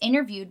she was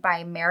interviewed by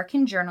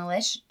American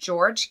journalist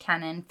George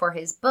Kennan for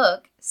his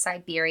book,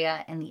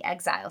 Siberia and the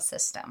Exile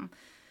System.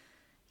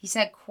 He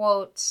said,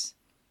 quote,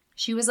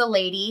 she was a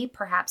lady,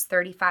 perhaps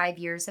 35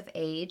 years of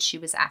age, she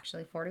was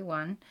actually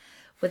 41,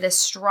 with a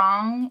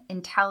strong,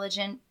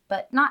 intelligent,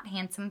 but not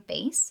handsome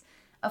face,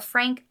 a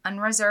frank,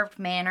 unreserved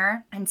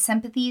manner, and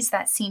sympathies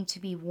that seemed to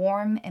be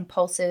warm,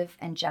 impulsive,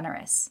 and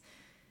generous.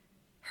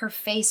 Her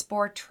face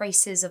bore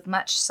traces of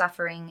much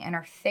suffering, and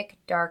her thick,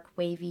 dark,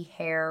 wavy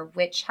hair,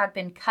 which had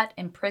been cut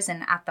in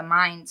prison at the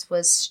mines,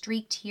 was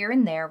streaked here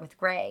and there with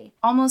gray.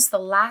 Almost the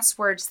last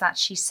words that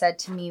she said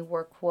to me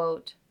were,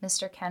 quote,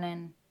 Mr.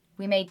 Kennan,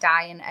 we may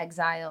die in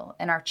exile,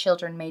 and our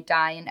children may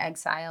die in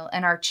exile,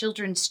 and our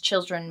children's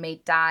children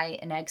may die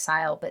in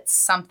exile, but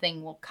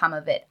something will come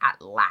of it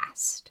at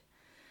last.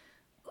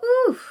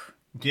 Oof.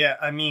 Yeah,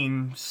 I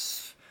mean,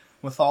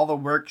 with all the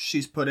work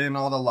she's put in,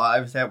 all the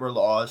lives that were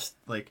lost,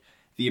 like,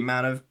 the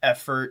amount of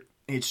effort,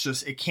 it's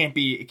just, it can't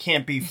be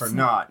for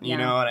naught, you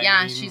know what I mean?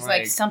 Yeah, she's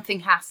like something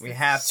has to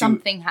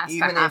happen.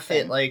 Even if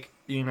it, like,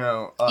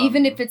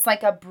 even if it's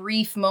like a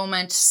brief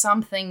moment,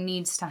 something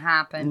needs to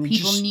happen.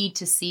 People need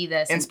to see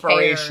this.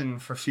 Inspiration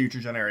for future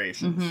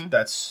generations. Mm-hmm.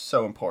 That's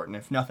so important,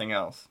 if nothing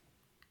else.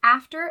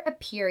 After a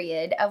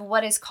period of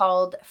what is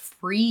called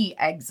free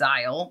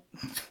exile,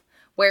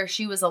 where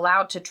she was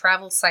allowed to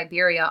travel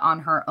Siberia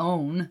on her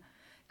own,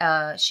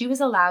 she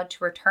was allowed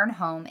to return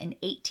home in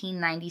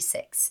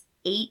 1896,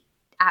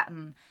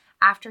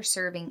 after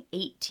serving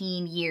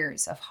 18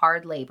 years of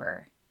hard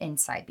labor in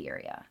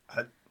Siberia.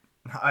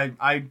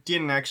 I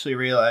didn't actually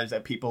realize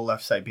that people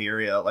left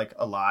Siberia, like,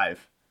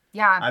 alive.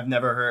 Yeah. I've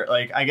never heard,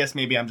 like, I guess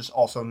maybe I'm just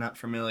also not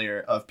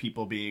familiar of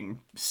people being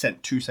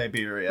sent to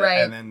Siberia Right.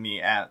 and then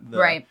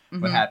Right.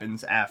 what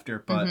happens after.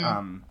 But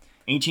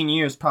 18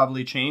 years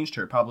probably changed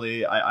her.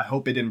 Probably, I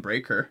hope it didn't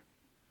break her.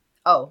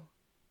 Oh,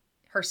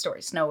 her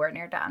story's nowhere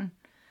near done.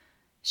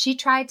 She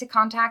tried to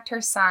contact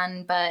her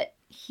son, but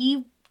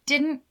he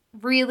didn't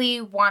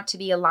really want to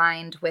be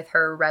aligned with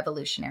her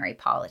revolutionary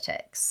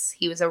politics.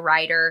 He was a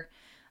writer.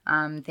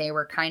 They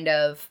were kind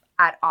of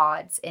at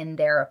odds in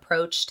their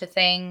approach to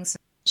things.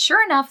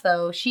 Sure enough,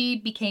 though, she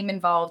became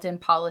involved in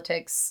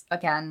politics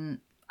again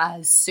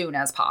as soon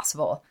as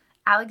possible.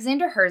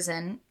 Alexander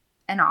Herzen,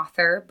 an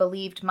author,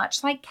 believed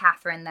much like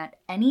Catherine that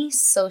any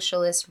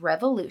socialist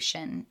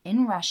revolution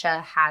in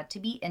Russia had to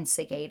be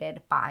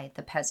instigated by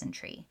the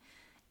peasantry.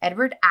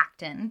 Edward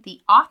Acton,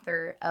 the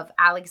author of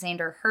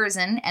Alexander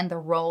Herzen and the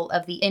Role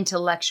of the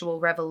Intellectual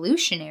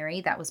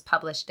Revolutionary, that was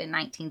published in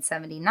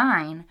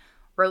 1979,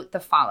 wrote the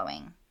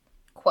following,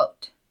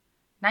 quote,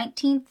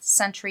 19th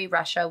century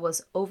Russia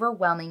was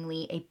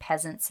overwhelmingly a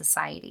peasant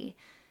society,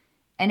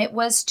 and it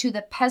was to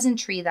the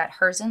peasantry that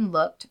Herzen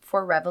looked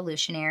for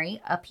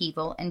revolutionary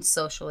upheaval and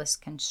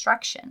socialist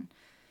construction.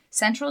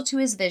 Central to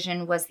his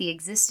vision was the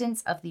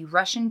existence of the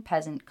Russian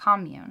peasant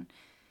commune.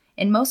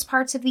 In most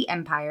parts of the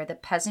empire, the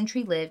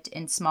peasantry lived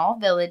in small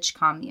village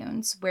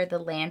communes where the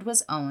land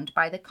was owned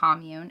by the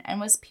commune and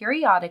was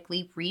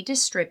periodically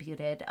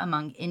redistributed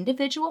among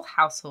individual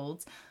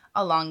households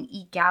along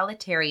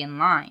egalitarian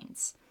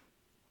lines.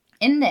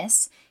 In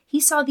this, he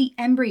saw the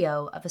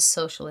embryo of a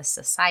socialist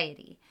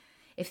society.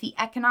 If the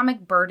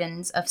economic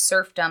burdens of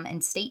serfdom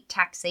and state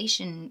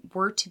taxation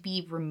were to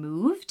be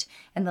removed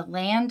and the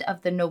land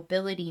of the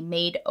nobility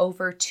made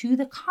over to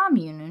the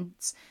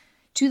communes,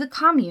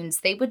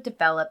 they would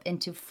develop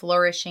into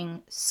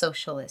flourishing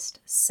socialist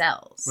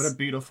cells. What a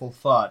beautiful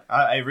thought.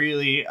 I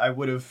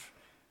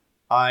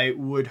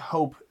would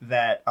hope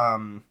that, I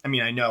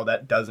mean, I know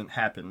that doesn't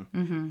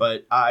happen,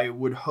 but I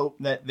would hope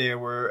that there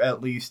were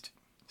at least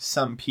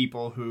some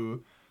people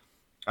who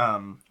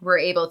were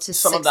able to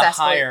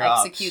successfully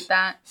execute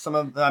that. Some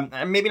of them,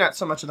 maybe not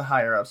so much of the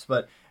higher ups,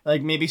 but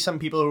like maybe some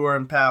people who were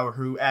in power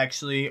who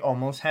actually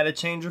almost had a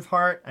change of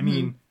heart. I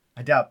mean,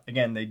 I doubt,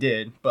 again, they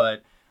did,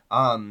 but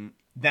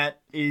that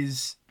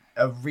is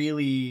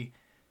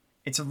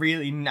it's a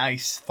really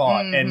nice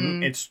thought,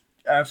 and it's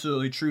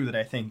absolutely true that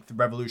I think the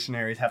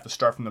revolutionaries have to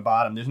start from the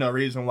bottom. There's no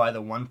reason why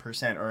the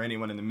 1% or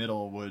anyone in the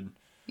middle would.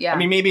 Yeah. I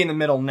mean, maybe in the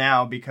middle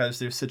now because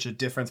there's such a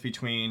difference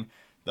between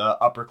the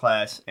upper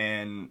class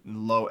and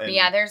low. And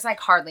yeah, there's like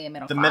hardly a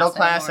middle class. The middle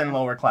class anymore.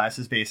 and lower class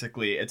is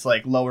basically, it's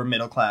like lower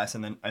middle class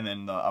and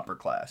then the upper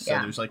class. So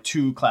there's like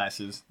two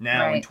classes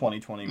now in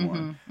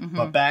 2021.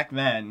 But back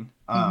then,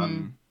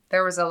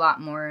 there was a lot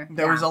more.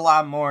 There was a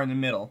lot more in the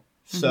middle.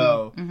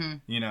 So,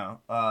 you know.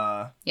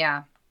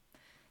 Yeah.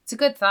 It's a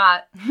good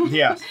thought.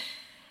 Yeah.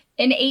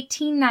 In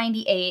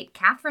 1898,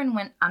 Catherine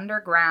went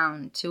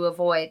underground to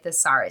avoid the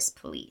Tsarist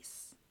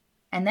police.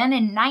 And then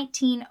in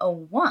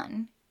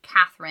 1901,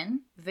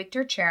 Catherine,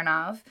 Viktor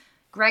Chernov,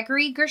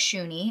 Gregory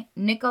Gershuni,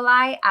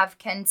 Nikolai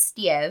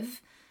Avksenstiev,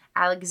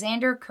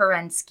 Alexander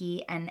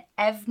Kerensky, and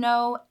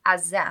Evno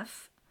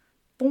Azev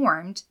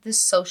formed the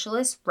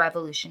Socialist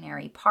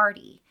Revolutionary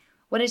Party,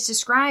 what is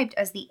described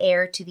as the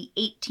heir to the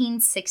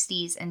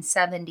 1860s and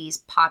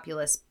 70s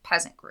populist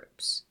peasant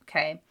groups.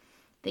 Okay,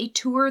 they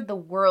toured the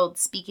world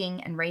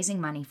speaking and raising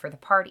money for the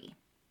party.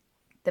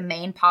 The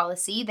main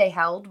policy they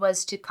held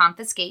was to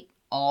confiscate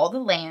all the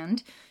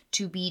land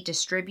to be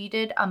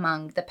distributed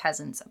among the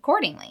peasants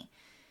accordingly.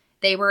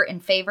 They were in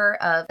favor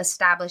of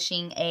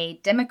establishing a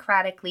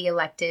democratically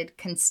elected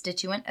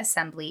constituent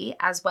assembly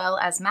as well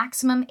as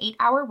maximum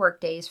 8-hour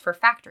workdays for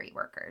factory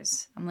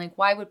workers. I'm like,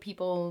 why would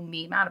people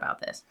be mad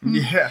about this?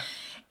 Yeah.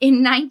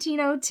 In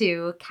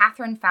 1902,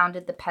 Catherine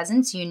founded the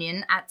Peasants'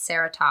 Union at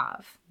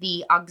Saratov,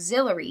 the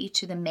auxiliary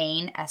to the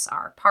main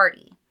SR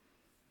party.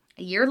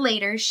 A year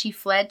later, she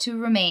fled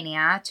to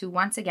Romania to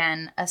once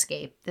again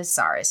escape the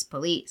Tsarist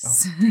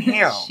police. Oh,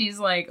 damn. She's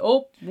like,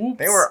 oh, whoops.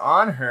 They were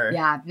on her.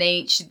 Yeah,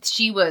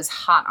 she was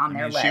hot on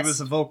their list. She was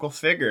a vocal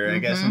figure. I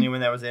guess anyone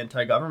that was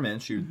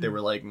anti-government, they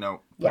were like, no,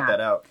 put that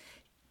out.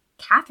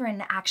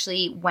 Catherine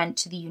actually went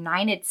to the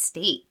United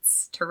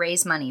States to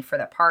raise money for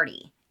the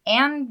party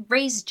and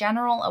raise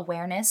general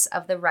awareness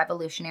of the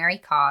revolutionary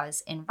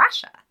cause in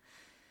Russia.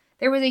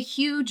 There was a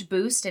huge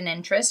boost in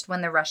interest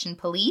when the Russian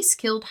police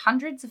killed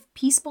hundreds of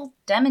peaceful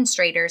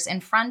demonstrators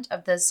in front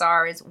of the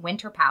Tsar's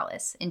Winter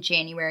Palace in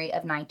January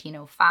of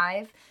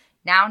 1905,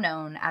 now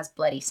known as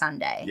Bloody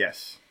Sunday.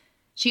 Yes.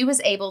 She was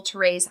able to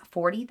raise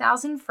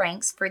 40,000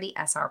 francs for the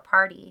SR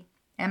party.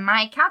 And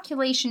my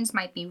calculations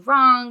might be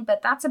wrong,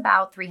 but that's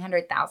about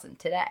 300,000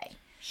 today.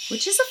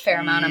 Which is a fair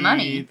amount of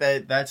money.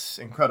 That's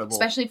incredible.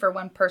 Especially for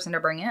one person to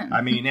bring in.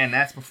 I mean, and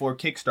that's before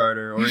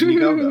Kickstarter or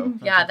Indiegogo.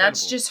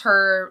 That's just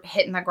her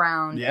hitting the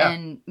ground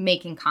and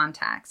making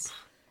contacts.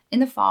 In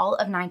the fall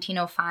of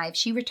 1905,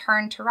 she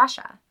returned to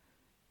Russia.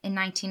 In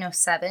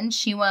 1907,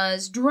 she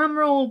was,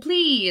 drumroll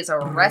please,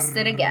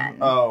 arrested again.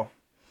 Oh.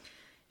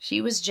 She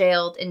was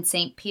jailed in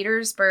St.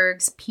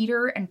 Petersburg's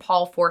Peter and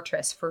Paul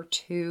Fortress for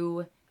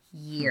 2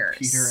 years.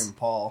 Peter and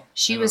Paul.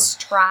 She was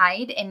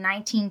tried in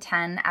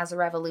 1910 as a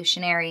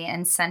revolutionary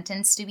and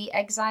sentenced to be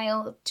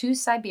exiled to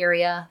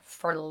Siberia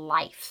for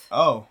life.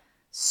 Oh.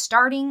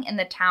 Starting in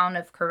the town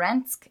of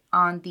Kurensk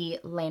on the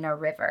Lena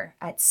River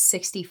at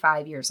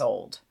 65 years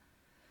old.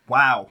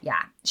 Wow.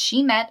 Yeah.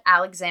 She met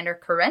Alexander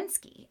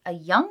Kerensky, a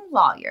young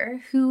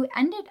lawyer who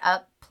ended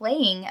up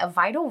playing a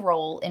vital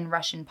role in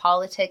Russian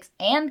politics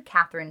and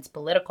Catherine's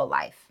political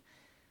life.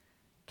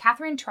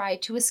 Catherine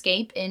tried to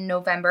escape in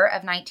November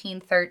of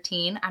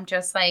 1913. I'm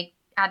just like,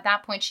 at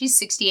that point, she's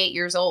 68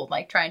 years old,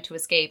 like trying to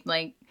escape.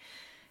 Like,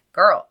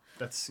 girl.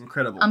 That's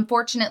incredible.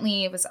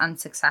 Unfortunately, it was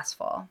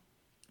unsuccessful.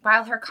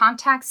 While her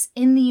contacts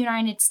in the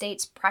United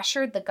States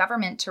pressured the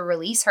government to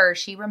release her,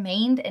 she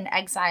remained in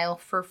exile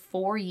for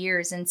 4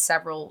 years in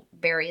several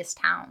various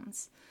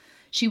towns.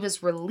 She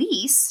was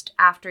released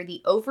after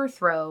the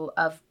overthrow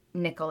of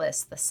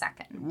Nicholas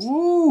II.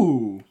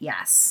 Ooh.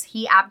 Yes,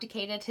 he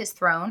abdicated his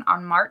throne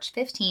on March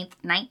 15th,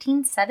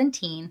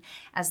 1917,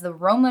 as the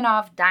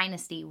Romanov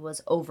dynasty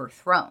was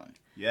overthrown.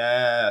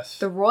 Yes.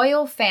 The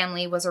royal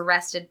family was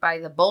arrested by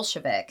the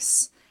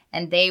Bolsheviks,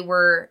 and they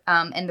were,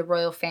 and the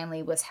royal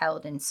family was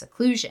held in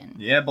seclusion.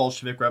 Yeah,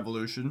 Bolshevik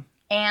Revolution.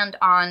 And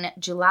on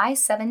July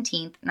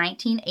 17th,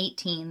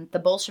 1918, the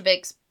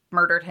Bolsheviks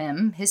murdered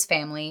him, his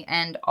family,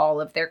 and all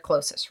of their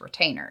closest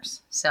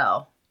retainers.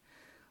 So,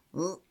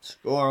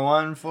 Score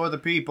one for the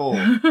people.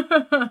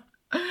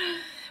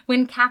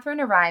 when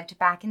Catherine arrived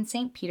back in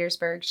St.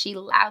 Petersburg, she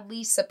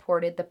loudly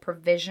supported the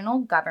provisional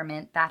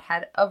government that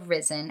had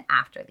arisen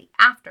after the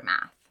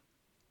aftermath.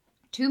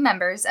 2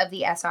 members of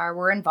the SR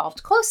were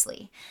involved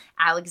closely: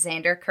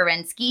 Alexander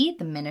Kerensky,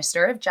 the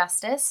Minister of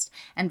Justice,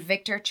 and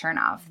Viktor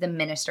Chernov, the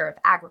Minister of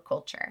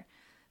Agriculture.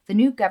 The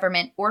new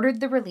government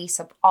ordered the release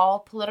of all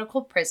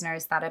political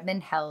prisoners that had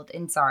been held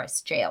in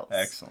Tsarist jails.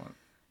 Excellent.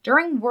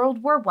 During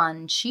World War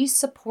I, she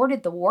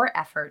supported the war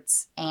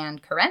efforts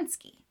and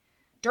Kerensky.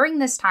 During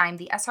this time,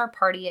 the SR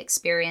party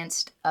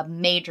experienced a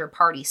major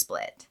party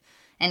split,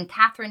 and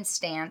Catherine's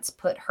stance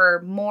put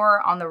her more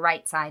on the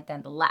right side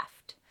than the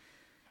left.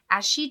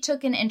 As she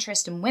took an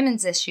interest in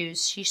women's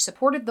issues, she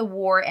supported the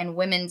war and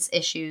women's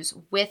issues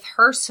with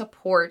her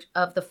support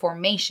of the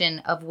formation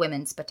of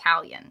women's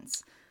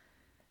battalions.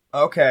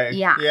 Okay.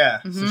 Yeah.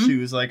 Yeah. Mm-hmm. So she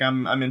was like,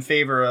 I'm in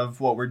favor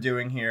of what we're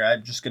doing here.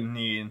 I'm just going to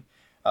need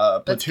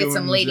Let's get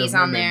some ladies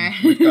on there.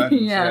 With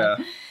guns. Yeah.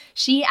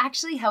 She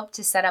actually helped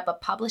to set up a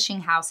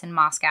publishing house in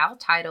Moscow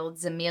titled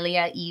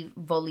Zemilia I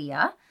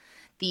Volia.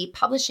 The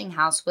publishing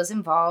house was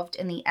involved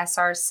in the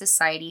SR's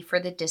Society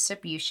for the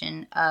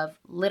Distribution of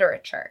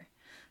Literature.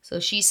 So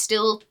she's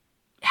still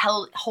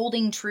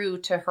holding true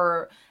to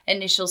her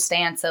initial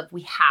stance of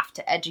we have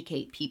to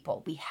educate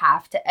people. We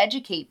have to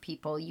educate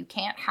people. You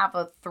can't have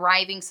a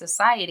thriving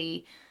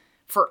society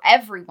for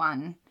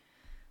everyone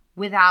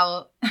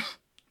without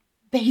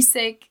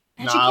basic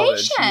Knowledge.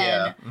 education.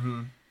 Yeah.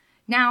 Mm-hmm.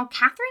 Now,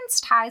 Catherine's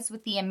ties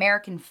with the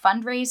American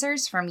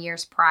fundraisers from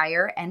years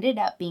prior ended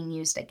up being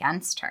used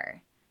against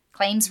her.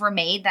 Claims were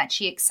made that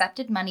she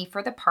accepted money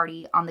for the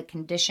party on the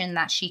condition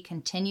that she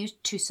continued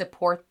to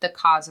support the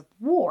cause of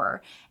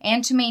war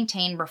and to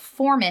maintain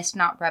reformist,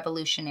 not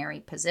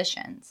revolutionary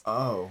positions.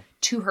 Oh.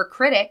 To her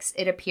critics,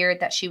 it appeared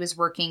that she was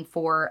working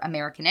for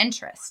American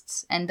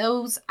interests, and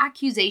those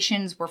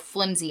accusations were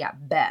flimsy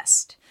at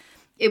best.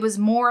 It was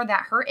more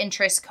that her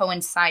interests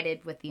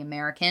coincided with the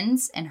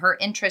Americans, and her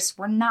interests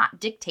were not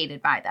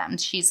dictated by them.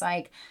 She's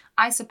like,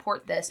 I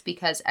support this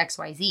because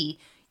XYZ.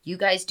 You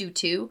guys do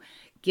too.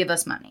 Give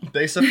us money.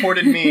 They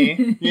supported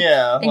me.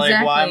 Yeah. Exactly.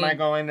 Like, why am I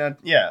going to...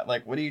 Yeah,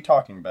 like, what are you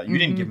talking about? You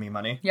didn't give me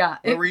money. Yeah.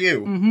 Where were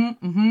you?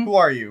 Who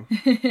are you?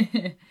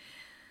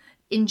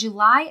 In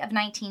July of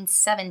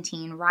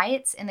 1917,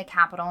 riots in the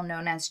capital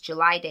known as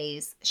July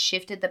Days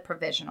shifted the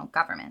provisional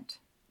government.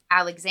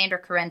 Alexander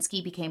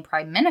Kerensky became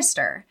prime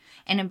minister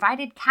and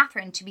invited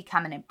Catherine to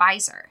become an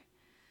advisor.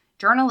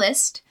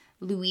 Journalist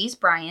Louise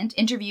Bryant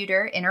interviewed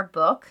her in her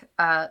book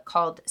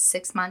called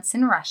 6 Months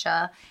in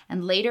Russia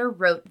and later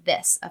wrote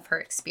this of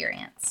her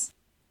experience.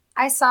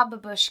 I saw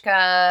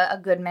Babushka a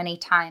good many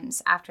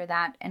times after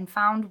that and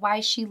found why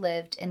she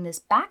lived in this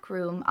back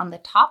room on the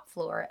top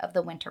floor of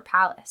the Winter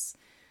Palace.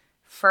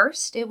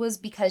 First, it was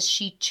because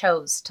she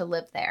chose to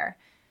live there.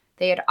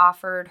 They had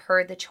offered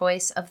her the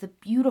choice of the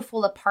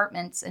beautiful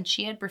apartments, and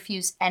she had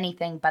refused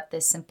anything but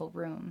this simple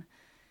room.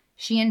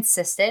 She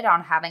insisted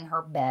on having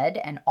her bed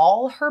and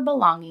all her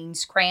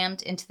belongings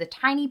crammed into the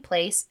tiny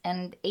place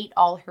and ate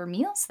all her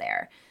meals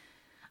there.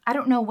 I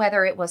don't know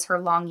whether it was her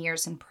long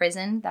years in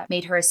prison that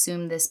made her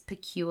assume this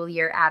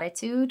peculiar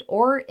attitude,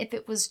 or if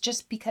it was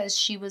just because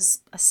she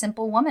was a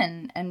simple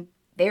woman and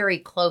very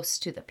close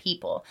to the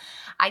people.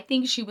 I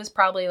think she was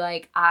probably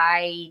like,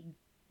 I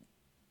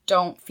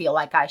don't feel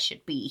like I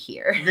should be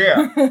here.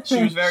 Yeah,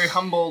 she was very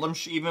humbled. I'm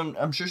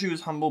sure she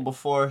was humble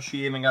before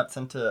she even got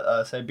sent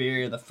to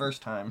Siberia the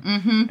first time.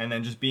 Mm-hmm. And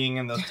then just being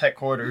in those tech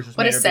quarters just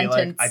What made a her sentence.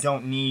 be like, I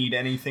don't need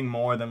anything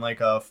more than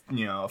like a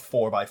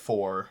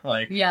 4x4.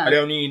 Like, Yeah.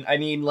 I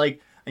need like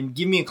and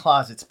give me a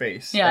closet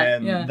space. Yeah,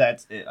 and yeah.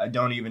 that's it. I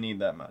don't even need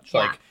that much.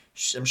 Yeah. Like,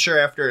 I'm sure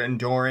after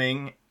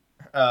enduring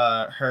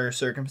her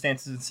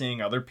circumstances and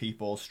seeing other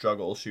people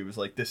struggle, she was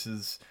like, this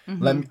is,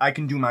 I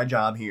can do my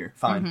job here.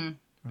 Fine.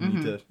 I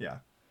need to, yeah.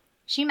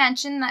 She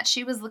mentioned that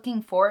she was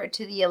looking forward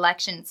to the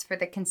elections for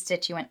the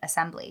Constituent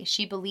Assembly.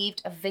 She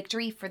believed a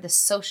victory for the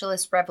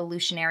Socialist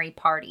Revolutionary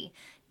Party,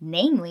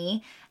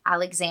 namely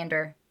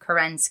Alexander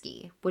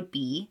Kerensky, would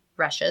be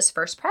Russia's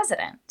first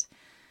president.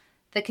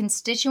 The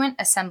Constituent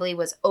Assembly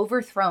was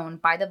overthrown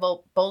by the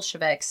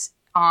Bolsheviks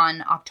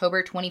on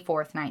October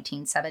 24th,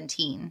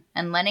 1917,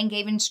 and Lenin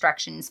gave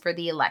instructions for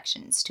the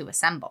elections to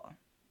assemble.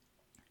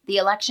 The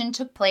election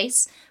took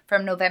place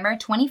from November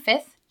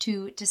 25th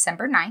to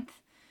December 9th.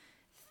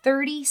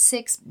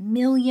 36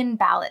 million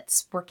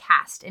ballots were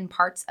cast in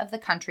parts of the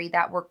country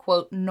that were,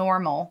 quote,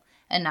 normal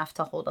enough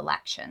to hold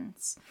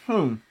elections.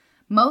 I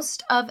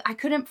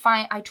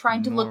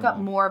tried to look up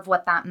more of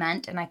what that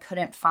meant, and I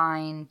couldn't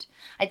find,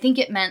 I think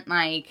it meant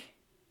like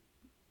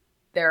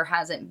there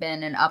hasn't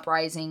been an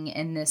uprising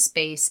in this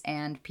space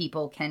and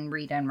people can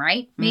read and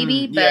write,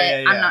 maybe, but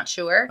I'm not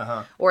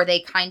sure. Or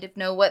they kind of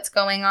know what's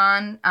going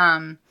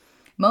on.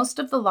 Most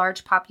of the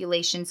large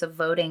populations of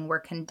voting were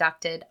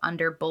conducted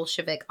under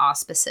Bolshevik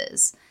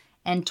auspices,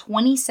 and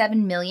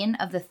 27 million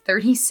of the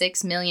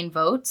 36 million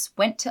votes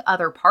went to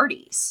other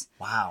parties.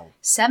 Wow.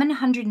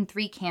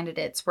 703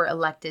 candidates were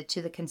elected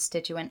to the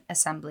Constituent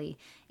Assembly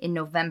in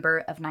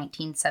November of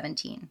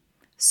 1917.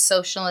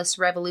 Socialist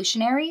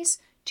revolutionaries,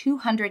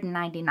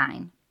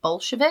 299.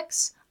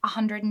 Bolsheviks,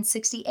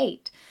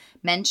 168.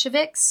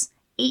 Mensheviks,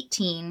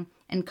 18.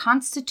 And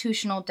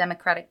Constitutional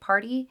Democratic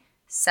Party,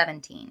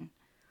 17.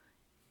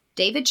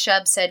 David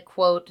Shub said,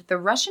 quote, the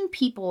Russian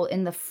people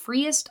in the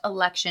freest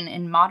election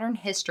in modern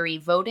history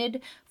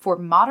voted for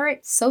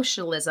moderate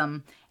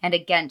socialism and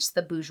against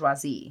the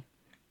bourgeoisie.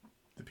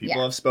 The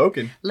people have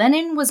spoken.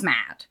 Lenin was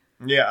mad.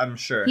 Yeah, I'm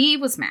sure. He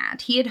was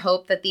mad. He had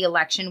hoped that the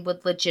election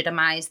would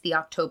legitimize the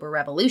October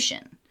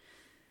Revolution.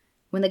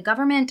 When the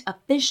government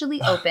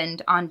officially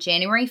opened on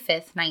January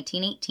 5th,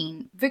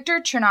 1918,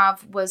 Viktor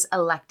Chernov was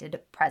elected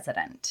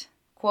president.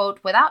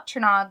 Quote, without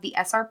Chernov, the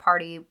SR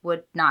party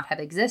would not have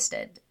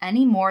existed,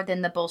 any more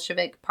than the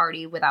Bolshevik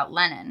party without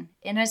Lenin,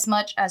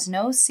 inasmuch as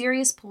no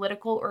serious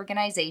political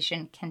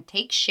organization can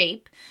take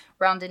shape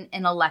around an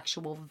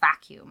intellectual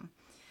vacuum.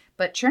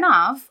 But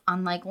Chernov,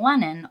 unlike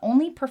Lenin,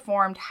 only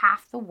performed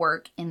half the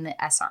work in the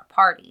SR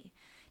party.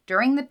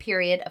 During the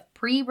period of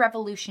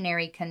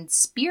pre-revolutionary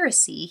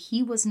conspiracy,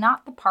 he was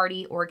not the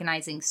party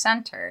organizing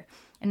center.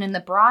 And in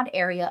the broad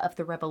area of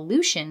the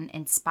revolution,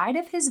 in spite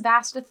of his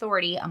vast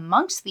authority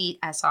amongst the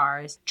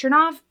SRs,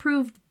 Chernov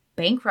proved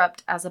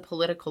bankrupt as a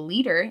political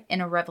leader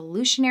in a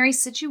revolutionary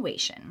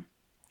situation.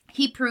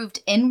 He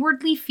proved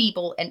inwardly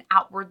feeble and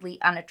outwardly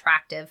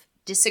unattractive,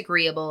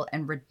 disagreeable,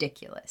 and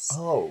ridiculous.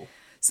 Oh.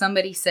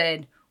 Somebody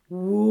said,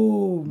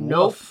 "Whoa,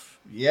 nope."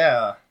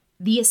 Yeah.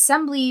 The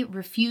assembly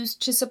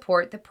refused to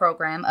support the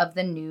program of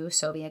the new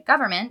Soviet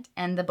government,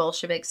 and the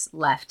Bolsheviks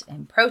left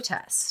in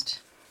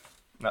protest.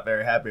 Not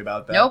very happy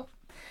about that. Nope.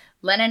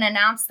 Lenin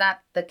announced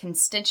that the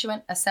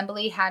Constituent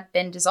Assembly had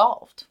been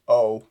dissolved.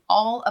 Oh.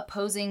 All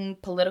opposing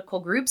political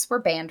groups were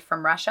banned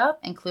from Russia,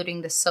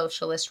 including the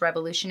Socialist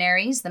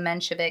Revolutionaries, the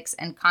Mensheviks,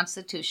 and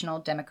Constitutional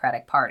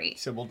Democratic Party.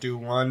 So we'll do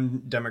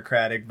one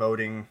democratic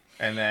voting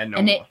and then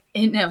no more.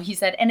 No, he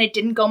said, and it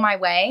didn't go my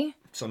way.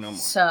 So no more.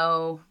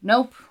 So,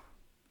 nope.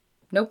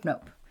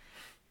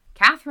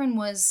 Catherine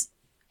was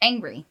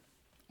angry.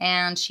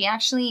 And she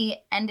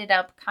actually ended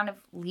up kind of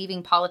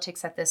leaving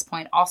politics at this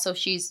point. Also,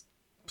 she's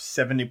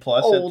 70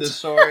 plus old. At this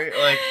story.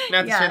 Like,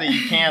 not to say that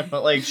you can't,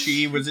 but like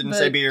she was in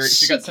Siberia.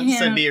 She got sent to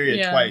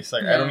Siberia twice.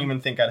 Like, I don't even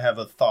think I'd have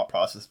a thought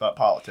process about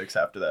politics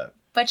after that.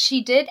 But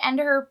she did end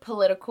her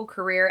political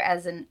career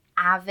as an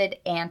avid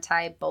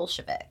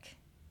anti-Bolshevik.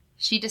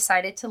 She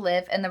decided to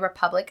live in the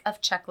Republic of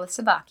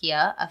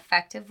Czechoslovakia,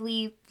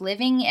 effectively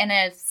living in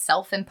a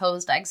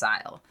self-imposed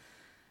exile.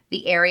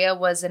 The area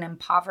was an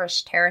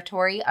impoverished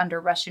territory under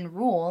Russian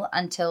rule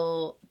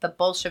until the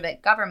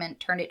Bolshevik government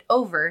turned it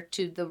over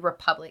to the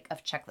Republic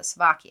of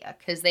Czechoslovakia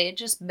because they had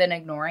just been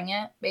ignoring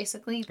it,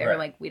 basically. They were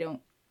like, we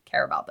don't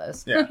care about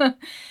this. Yeah.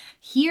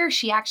 Here,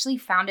 she actually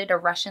founded a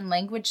Russian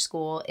language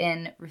school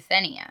in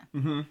Ruthenia.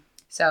 Mm-hmm.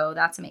 So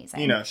that's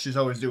amazing. You know, she's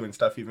always doing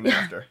stuff even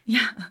after.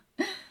 Yeah.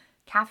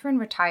 Catherine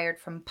retired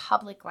from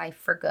public life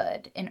for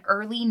good in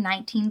early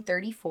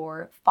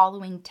 1934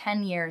 following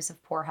 10 years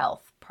of poor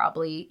health.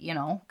 Probably,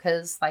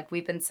 because like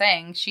we've been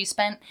saying, she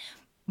spent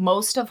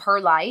most of her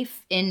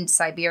life in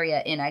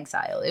Siberia in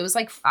exile. It was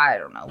like, I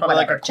don't know, probably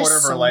whatever. Like a quarter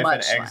of her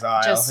life in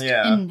exile. Just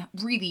in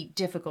really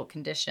difficult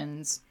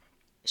conditions.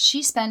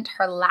 She spent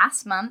her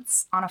last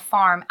months on a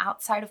farm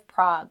outside of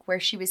Prague where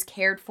she was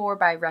cared for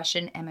by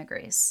Russian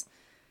emigres.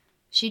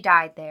 She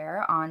died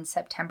there on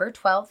September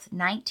 12th,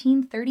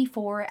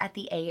 1934 at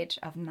the age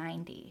of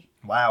 90.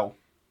 Wow.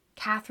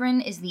 Catherine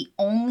is the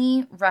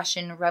only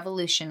Russian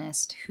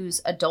revolutionist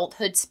whose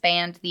adulthood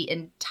spanned the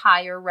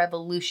entire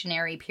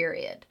revolutionary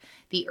period,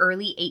 the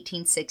early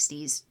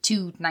 1860s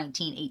to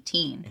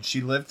 1918. And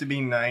she lived to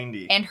be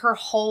 90. And her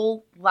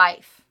whole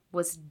life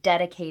was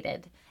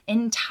dedicated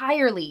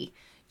entirely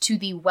to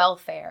the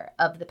welfare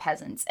of the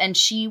peasants. And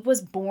she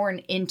was born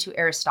into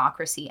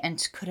aristocracy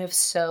and could have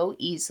so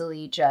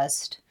easily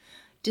just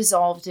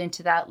dissolved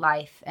into that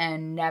life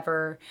and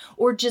never,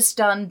 or just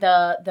done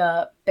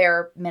the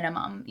bare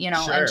minimum, you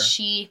know. Sure. And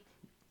she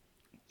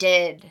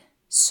did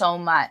so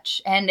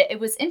much. And it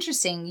was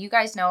interesting. You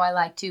guys know I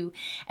like to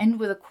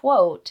end with a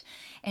quote.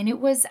 And it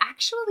was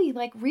actually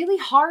like really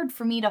hard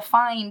for me to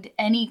find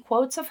any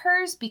quotes of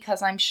hers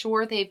because I'm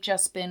sure they've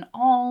just been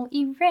all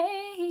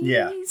erased.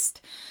 Yeah.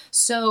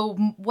 So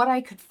what I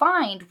could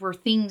find were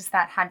things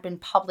that had been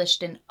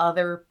published in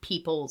other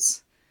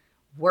people's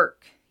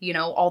work. You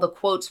know, all the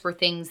quotes were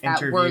things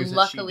that were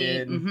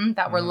luckily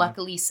were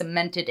luckily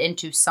cemented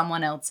into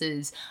someone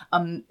else's.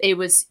 It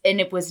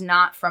was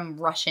not from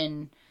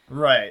Russian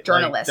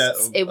journalists.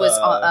 Like it was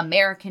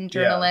American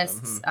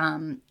journalists,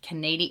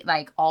 Canadian,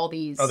 like all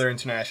these other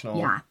international.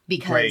 Yeah,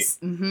 because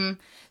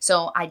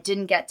so I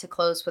didn't get to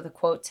close with a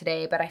quote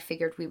today, but I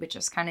figured we would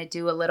just kind of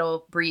do a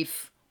little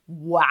brief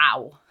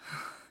wow.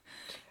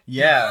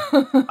 Yeah,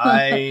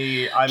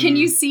 I'm... Can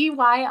you see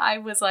why I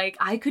was like,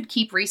 I could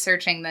keep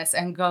researching this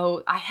and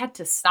go, I had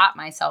to stop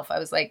myself. I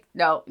was like,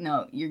 no,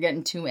 you're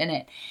getting too in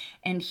it.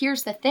 And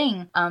here's the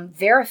thing.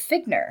 Vera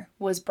Figner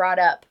was brought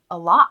up a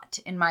lot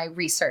in my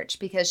research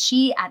because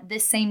she, at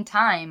this same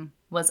time,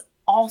 was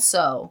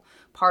also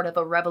part of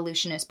a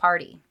revolutionist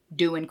party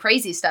doing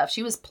crazy stuff.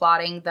 She was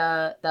plotting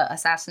the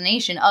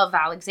assassination of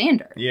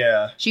Alexander.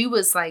 Yeah. She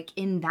was like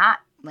in that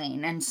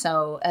lane. And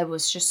so it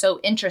was just so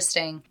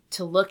interesting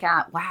to look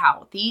at,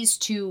 wow, these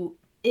two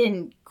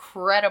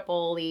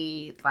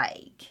incredibly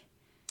like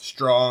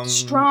strong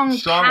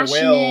passionate,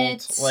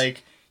 willed,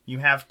 like you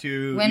have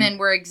to women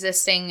were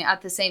existing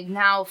at the same.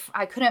 Now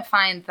I couldn't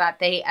find that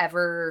they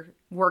ever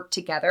worked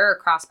together or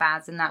cross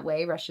paths in that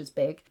way. Russia's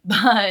big,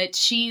 but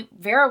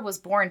Vera was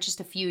born just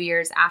a few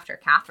years after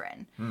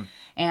Catherine,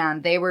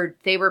 and they were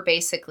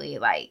basically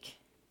like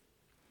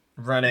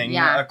running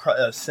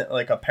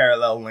like a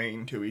parallel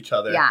lane to each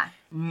other. Yeah.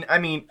 I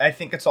mean, I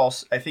think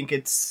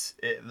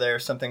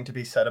there's something to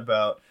be said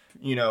about,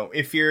 you know,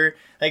 if you're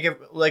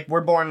like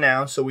we're born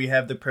now, so we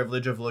have the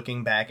privilege of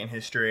looking back in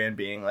history and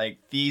being like,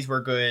 these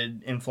were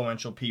good,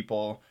 influential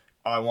people.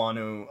 I want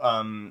to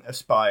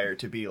aspire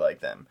to be like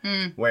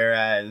them.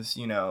 Whereas,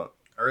 you know,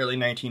 early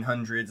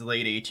 1900s,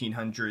 late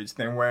 1800s,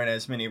 there weren't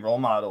as many role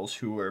models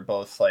who were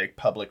both like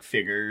public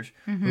figures,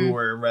 who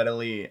were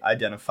readily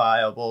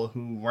identifiable,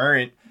 who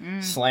weren't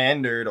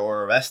slandered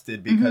or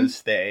arrested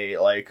because they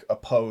like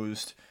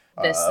opposed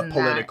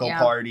political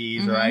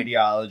parties or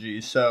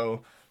ideologies.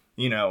 So,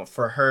 you know,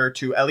 for her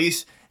to at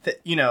least,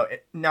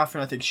 not for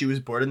nothing, she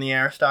was born in the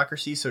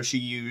aristocracy, so she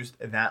used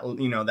that,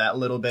 you know, that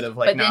little bit of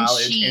like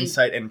knowledge,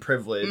 insight, and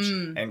privilege,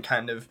 and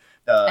kind of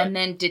and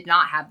then did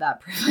not have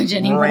that privilege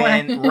anymore.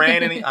 ran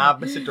in the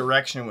opposite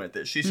direction with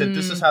it. She said,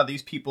 this is how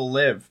these people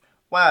live.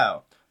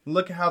 Wow,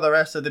 look at how the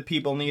rest of the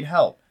people need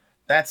help.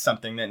 That's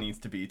something that needs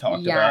to be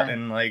talked about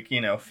and, like,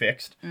 you know,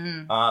 fixed.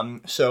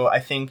 So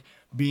I think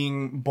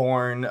being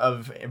born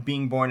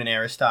in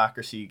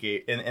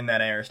aristocracy in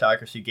that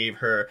aristocracy gave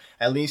her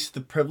at least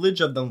the privilege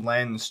of the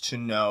lens to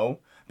know.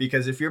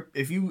 Because if you're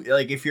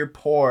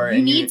poor,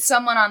 you need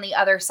someone on the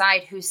other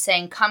side who's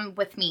saying, come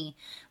with me.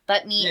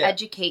 Let me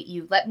educate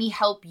you. Let me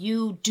help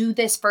you do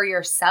this for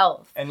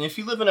yourself. And if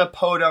you live in a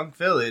podunk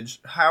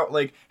village, how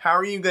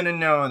are you going to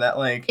know that,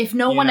 like, if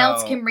no one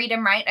else can read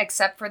and write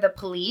except for the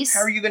police?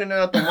 How are you going to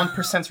know that the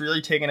 1%'s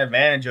really taking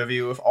advantage of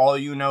you if all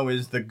you know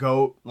is the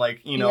goat,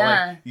 like, you know,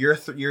 like you're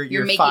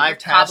 5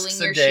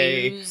 tasks a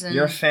day,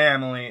 your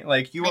family,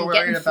 like, you are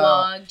worried about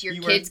flogged, your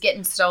kids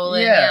getting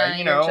stolen. Yeah,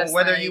 you know,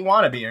 whether you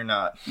want to be or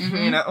not.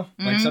 You know,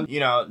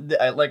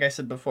 like I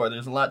said before,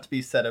 there's a lot to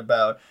be said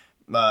about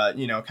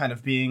you know, kind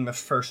of being the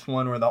first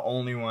one or the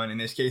only one, in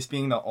this case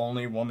being the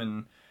only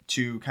woman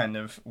to kind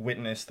of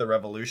witness the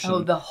revolution.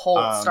 Oh, the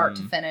whole start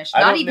to finish.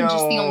 Not even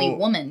just the only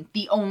woman,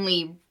 the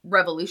only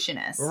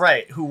revolutionist.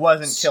 Right, who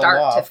wasn't killed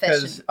off.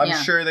 Because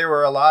I'm sure there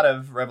were a lot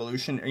of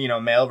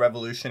male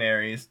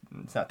revolutionaries.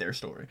 It's not their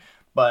story.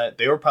 But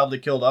they were probably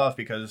killed off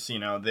because, you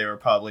know, they were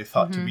probably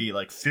thought to be,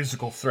 like,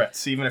 physical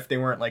threats, even if they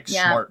weren't, like,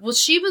 smart. Well,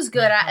 she was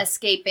good at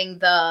escaping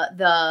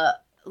the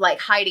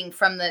like, hiding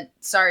from the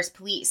Tsar's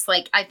police.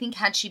 Like, I think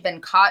had she been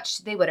caught,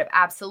 they would have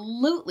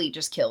absolutely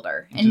just killed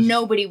her. And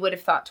nobody would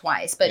have thought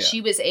twice. But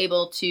she was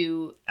able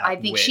to, I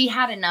think she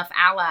had enough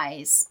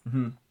allies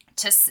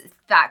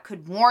that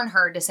could warn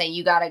her to say,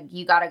 you gotta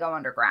go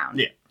underground.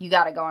 Yeah. You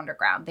gotta go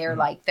underground. They're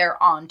like,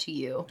 they're on to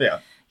you. Yeah.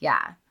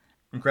 Yeah.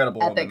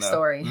 Incredible. Epic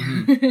story.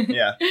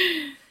 Yeah.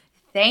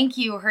 Thank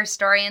you,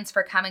 historians,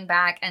 for coming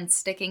back and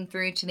sticking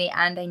through to the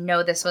end. I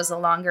know this was a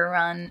longer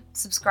run.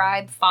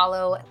 Subscribe,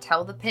 follow,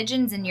 tell the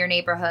pigeons in your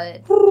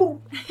neighborhood.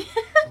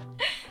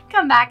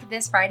 Come back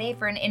this Friday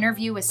for an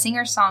interview with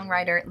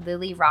singer-songwriter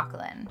Lily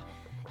Rocklin.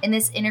 In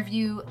this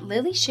interview,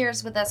 Lily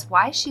shares with us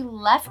why she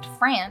left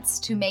France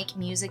to make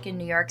music in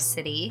New York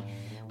City,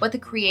 what the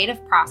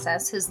creative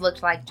process has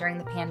looked like during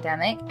the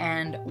pandemic,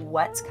 and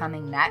what's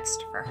coming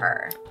next for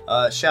her.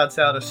 Shouts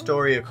out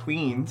Astoria,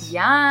 Queens.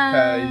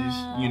 Yeah.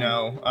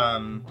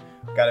 Because,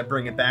 got to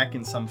bring it back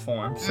in some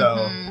form.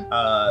 So,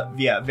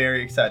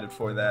 very excited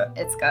for that.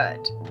 It's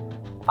good.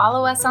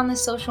 Follow us on the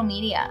social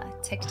media,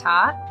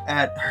 TikTok,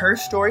 at Her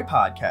Story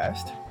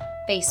Podcast,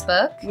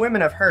 Facebook,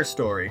 Women of Her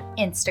Story,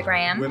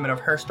 Instagram, Women of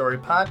Her Story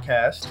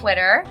Podcast,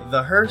 Twitter,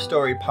 The Her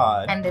Story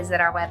Pod, and visit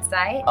our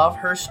website,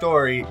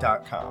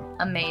 ofherstory.com.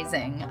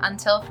 Amazing.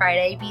 Until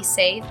Friday, be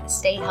safe,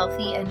 stay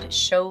healthy, and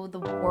show the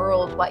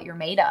world what you're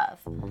made of.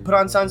 Put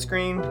on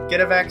sunscreen,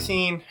 get a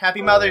vaccine.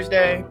 Happy Mother's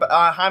Day.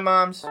 Hi,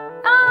 moms.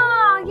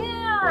 Oh,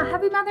 yeah.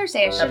 Happy Mother's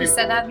Day. I should have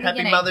said that at the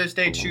beginning. Happy Mother's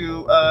Day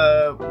to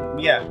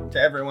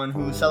everyone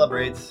who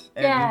celebrates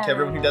and to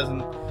everyone who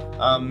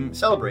doesn't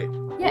celebrate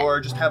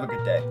or just have a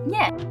good day.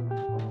 Yeah.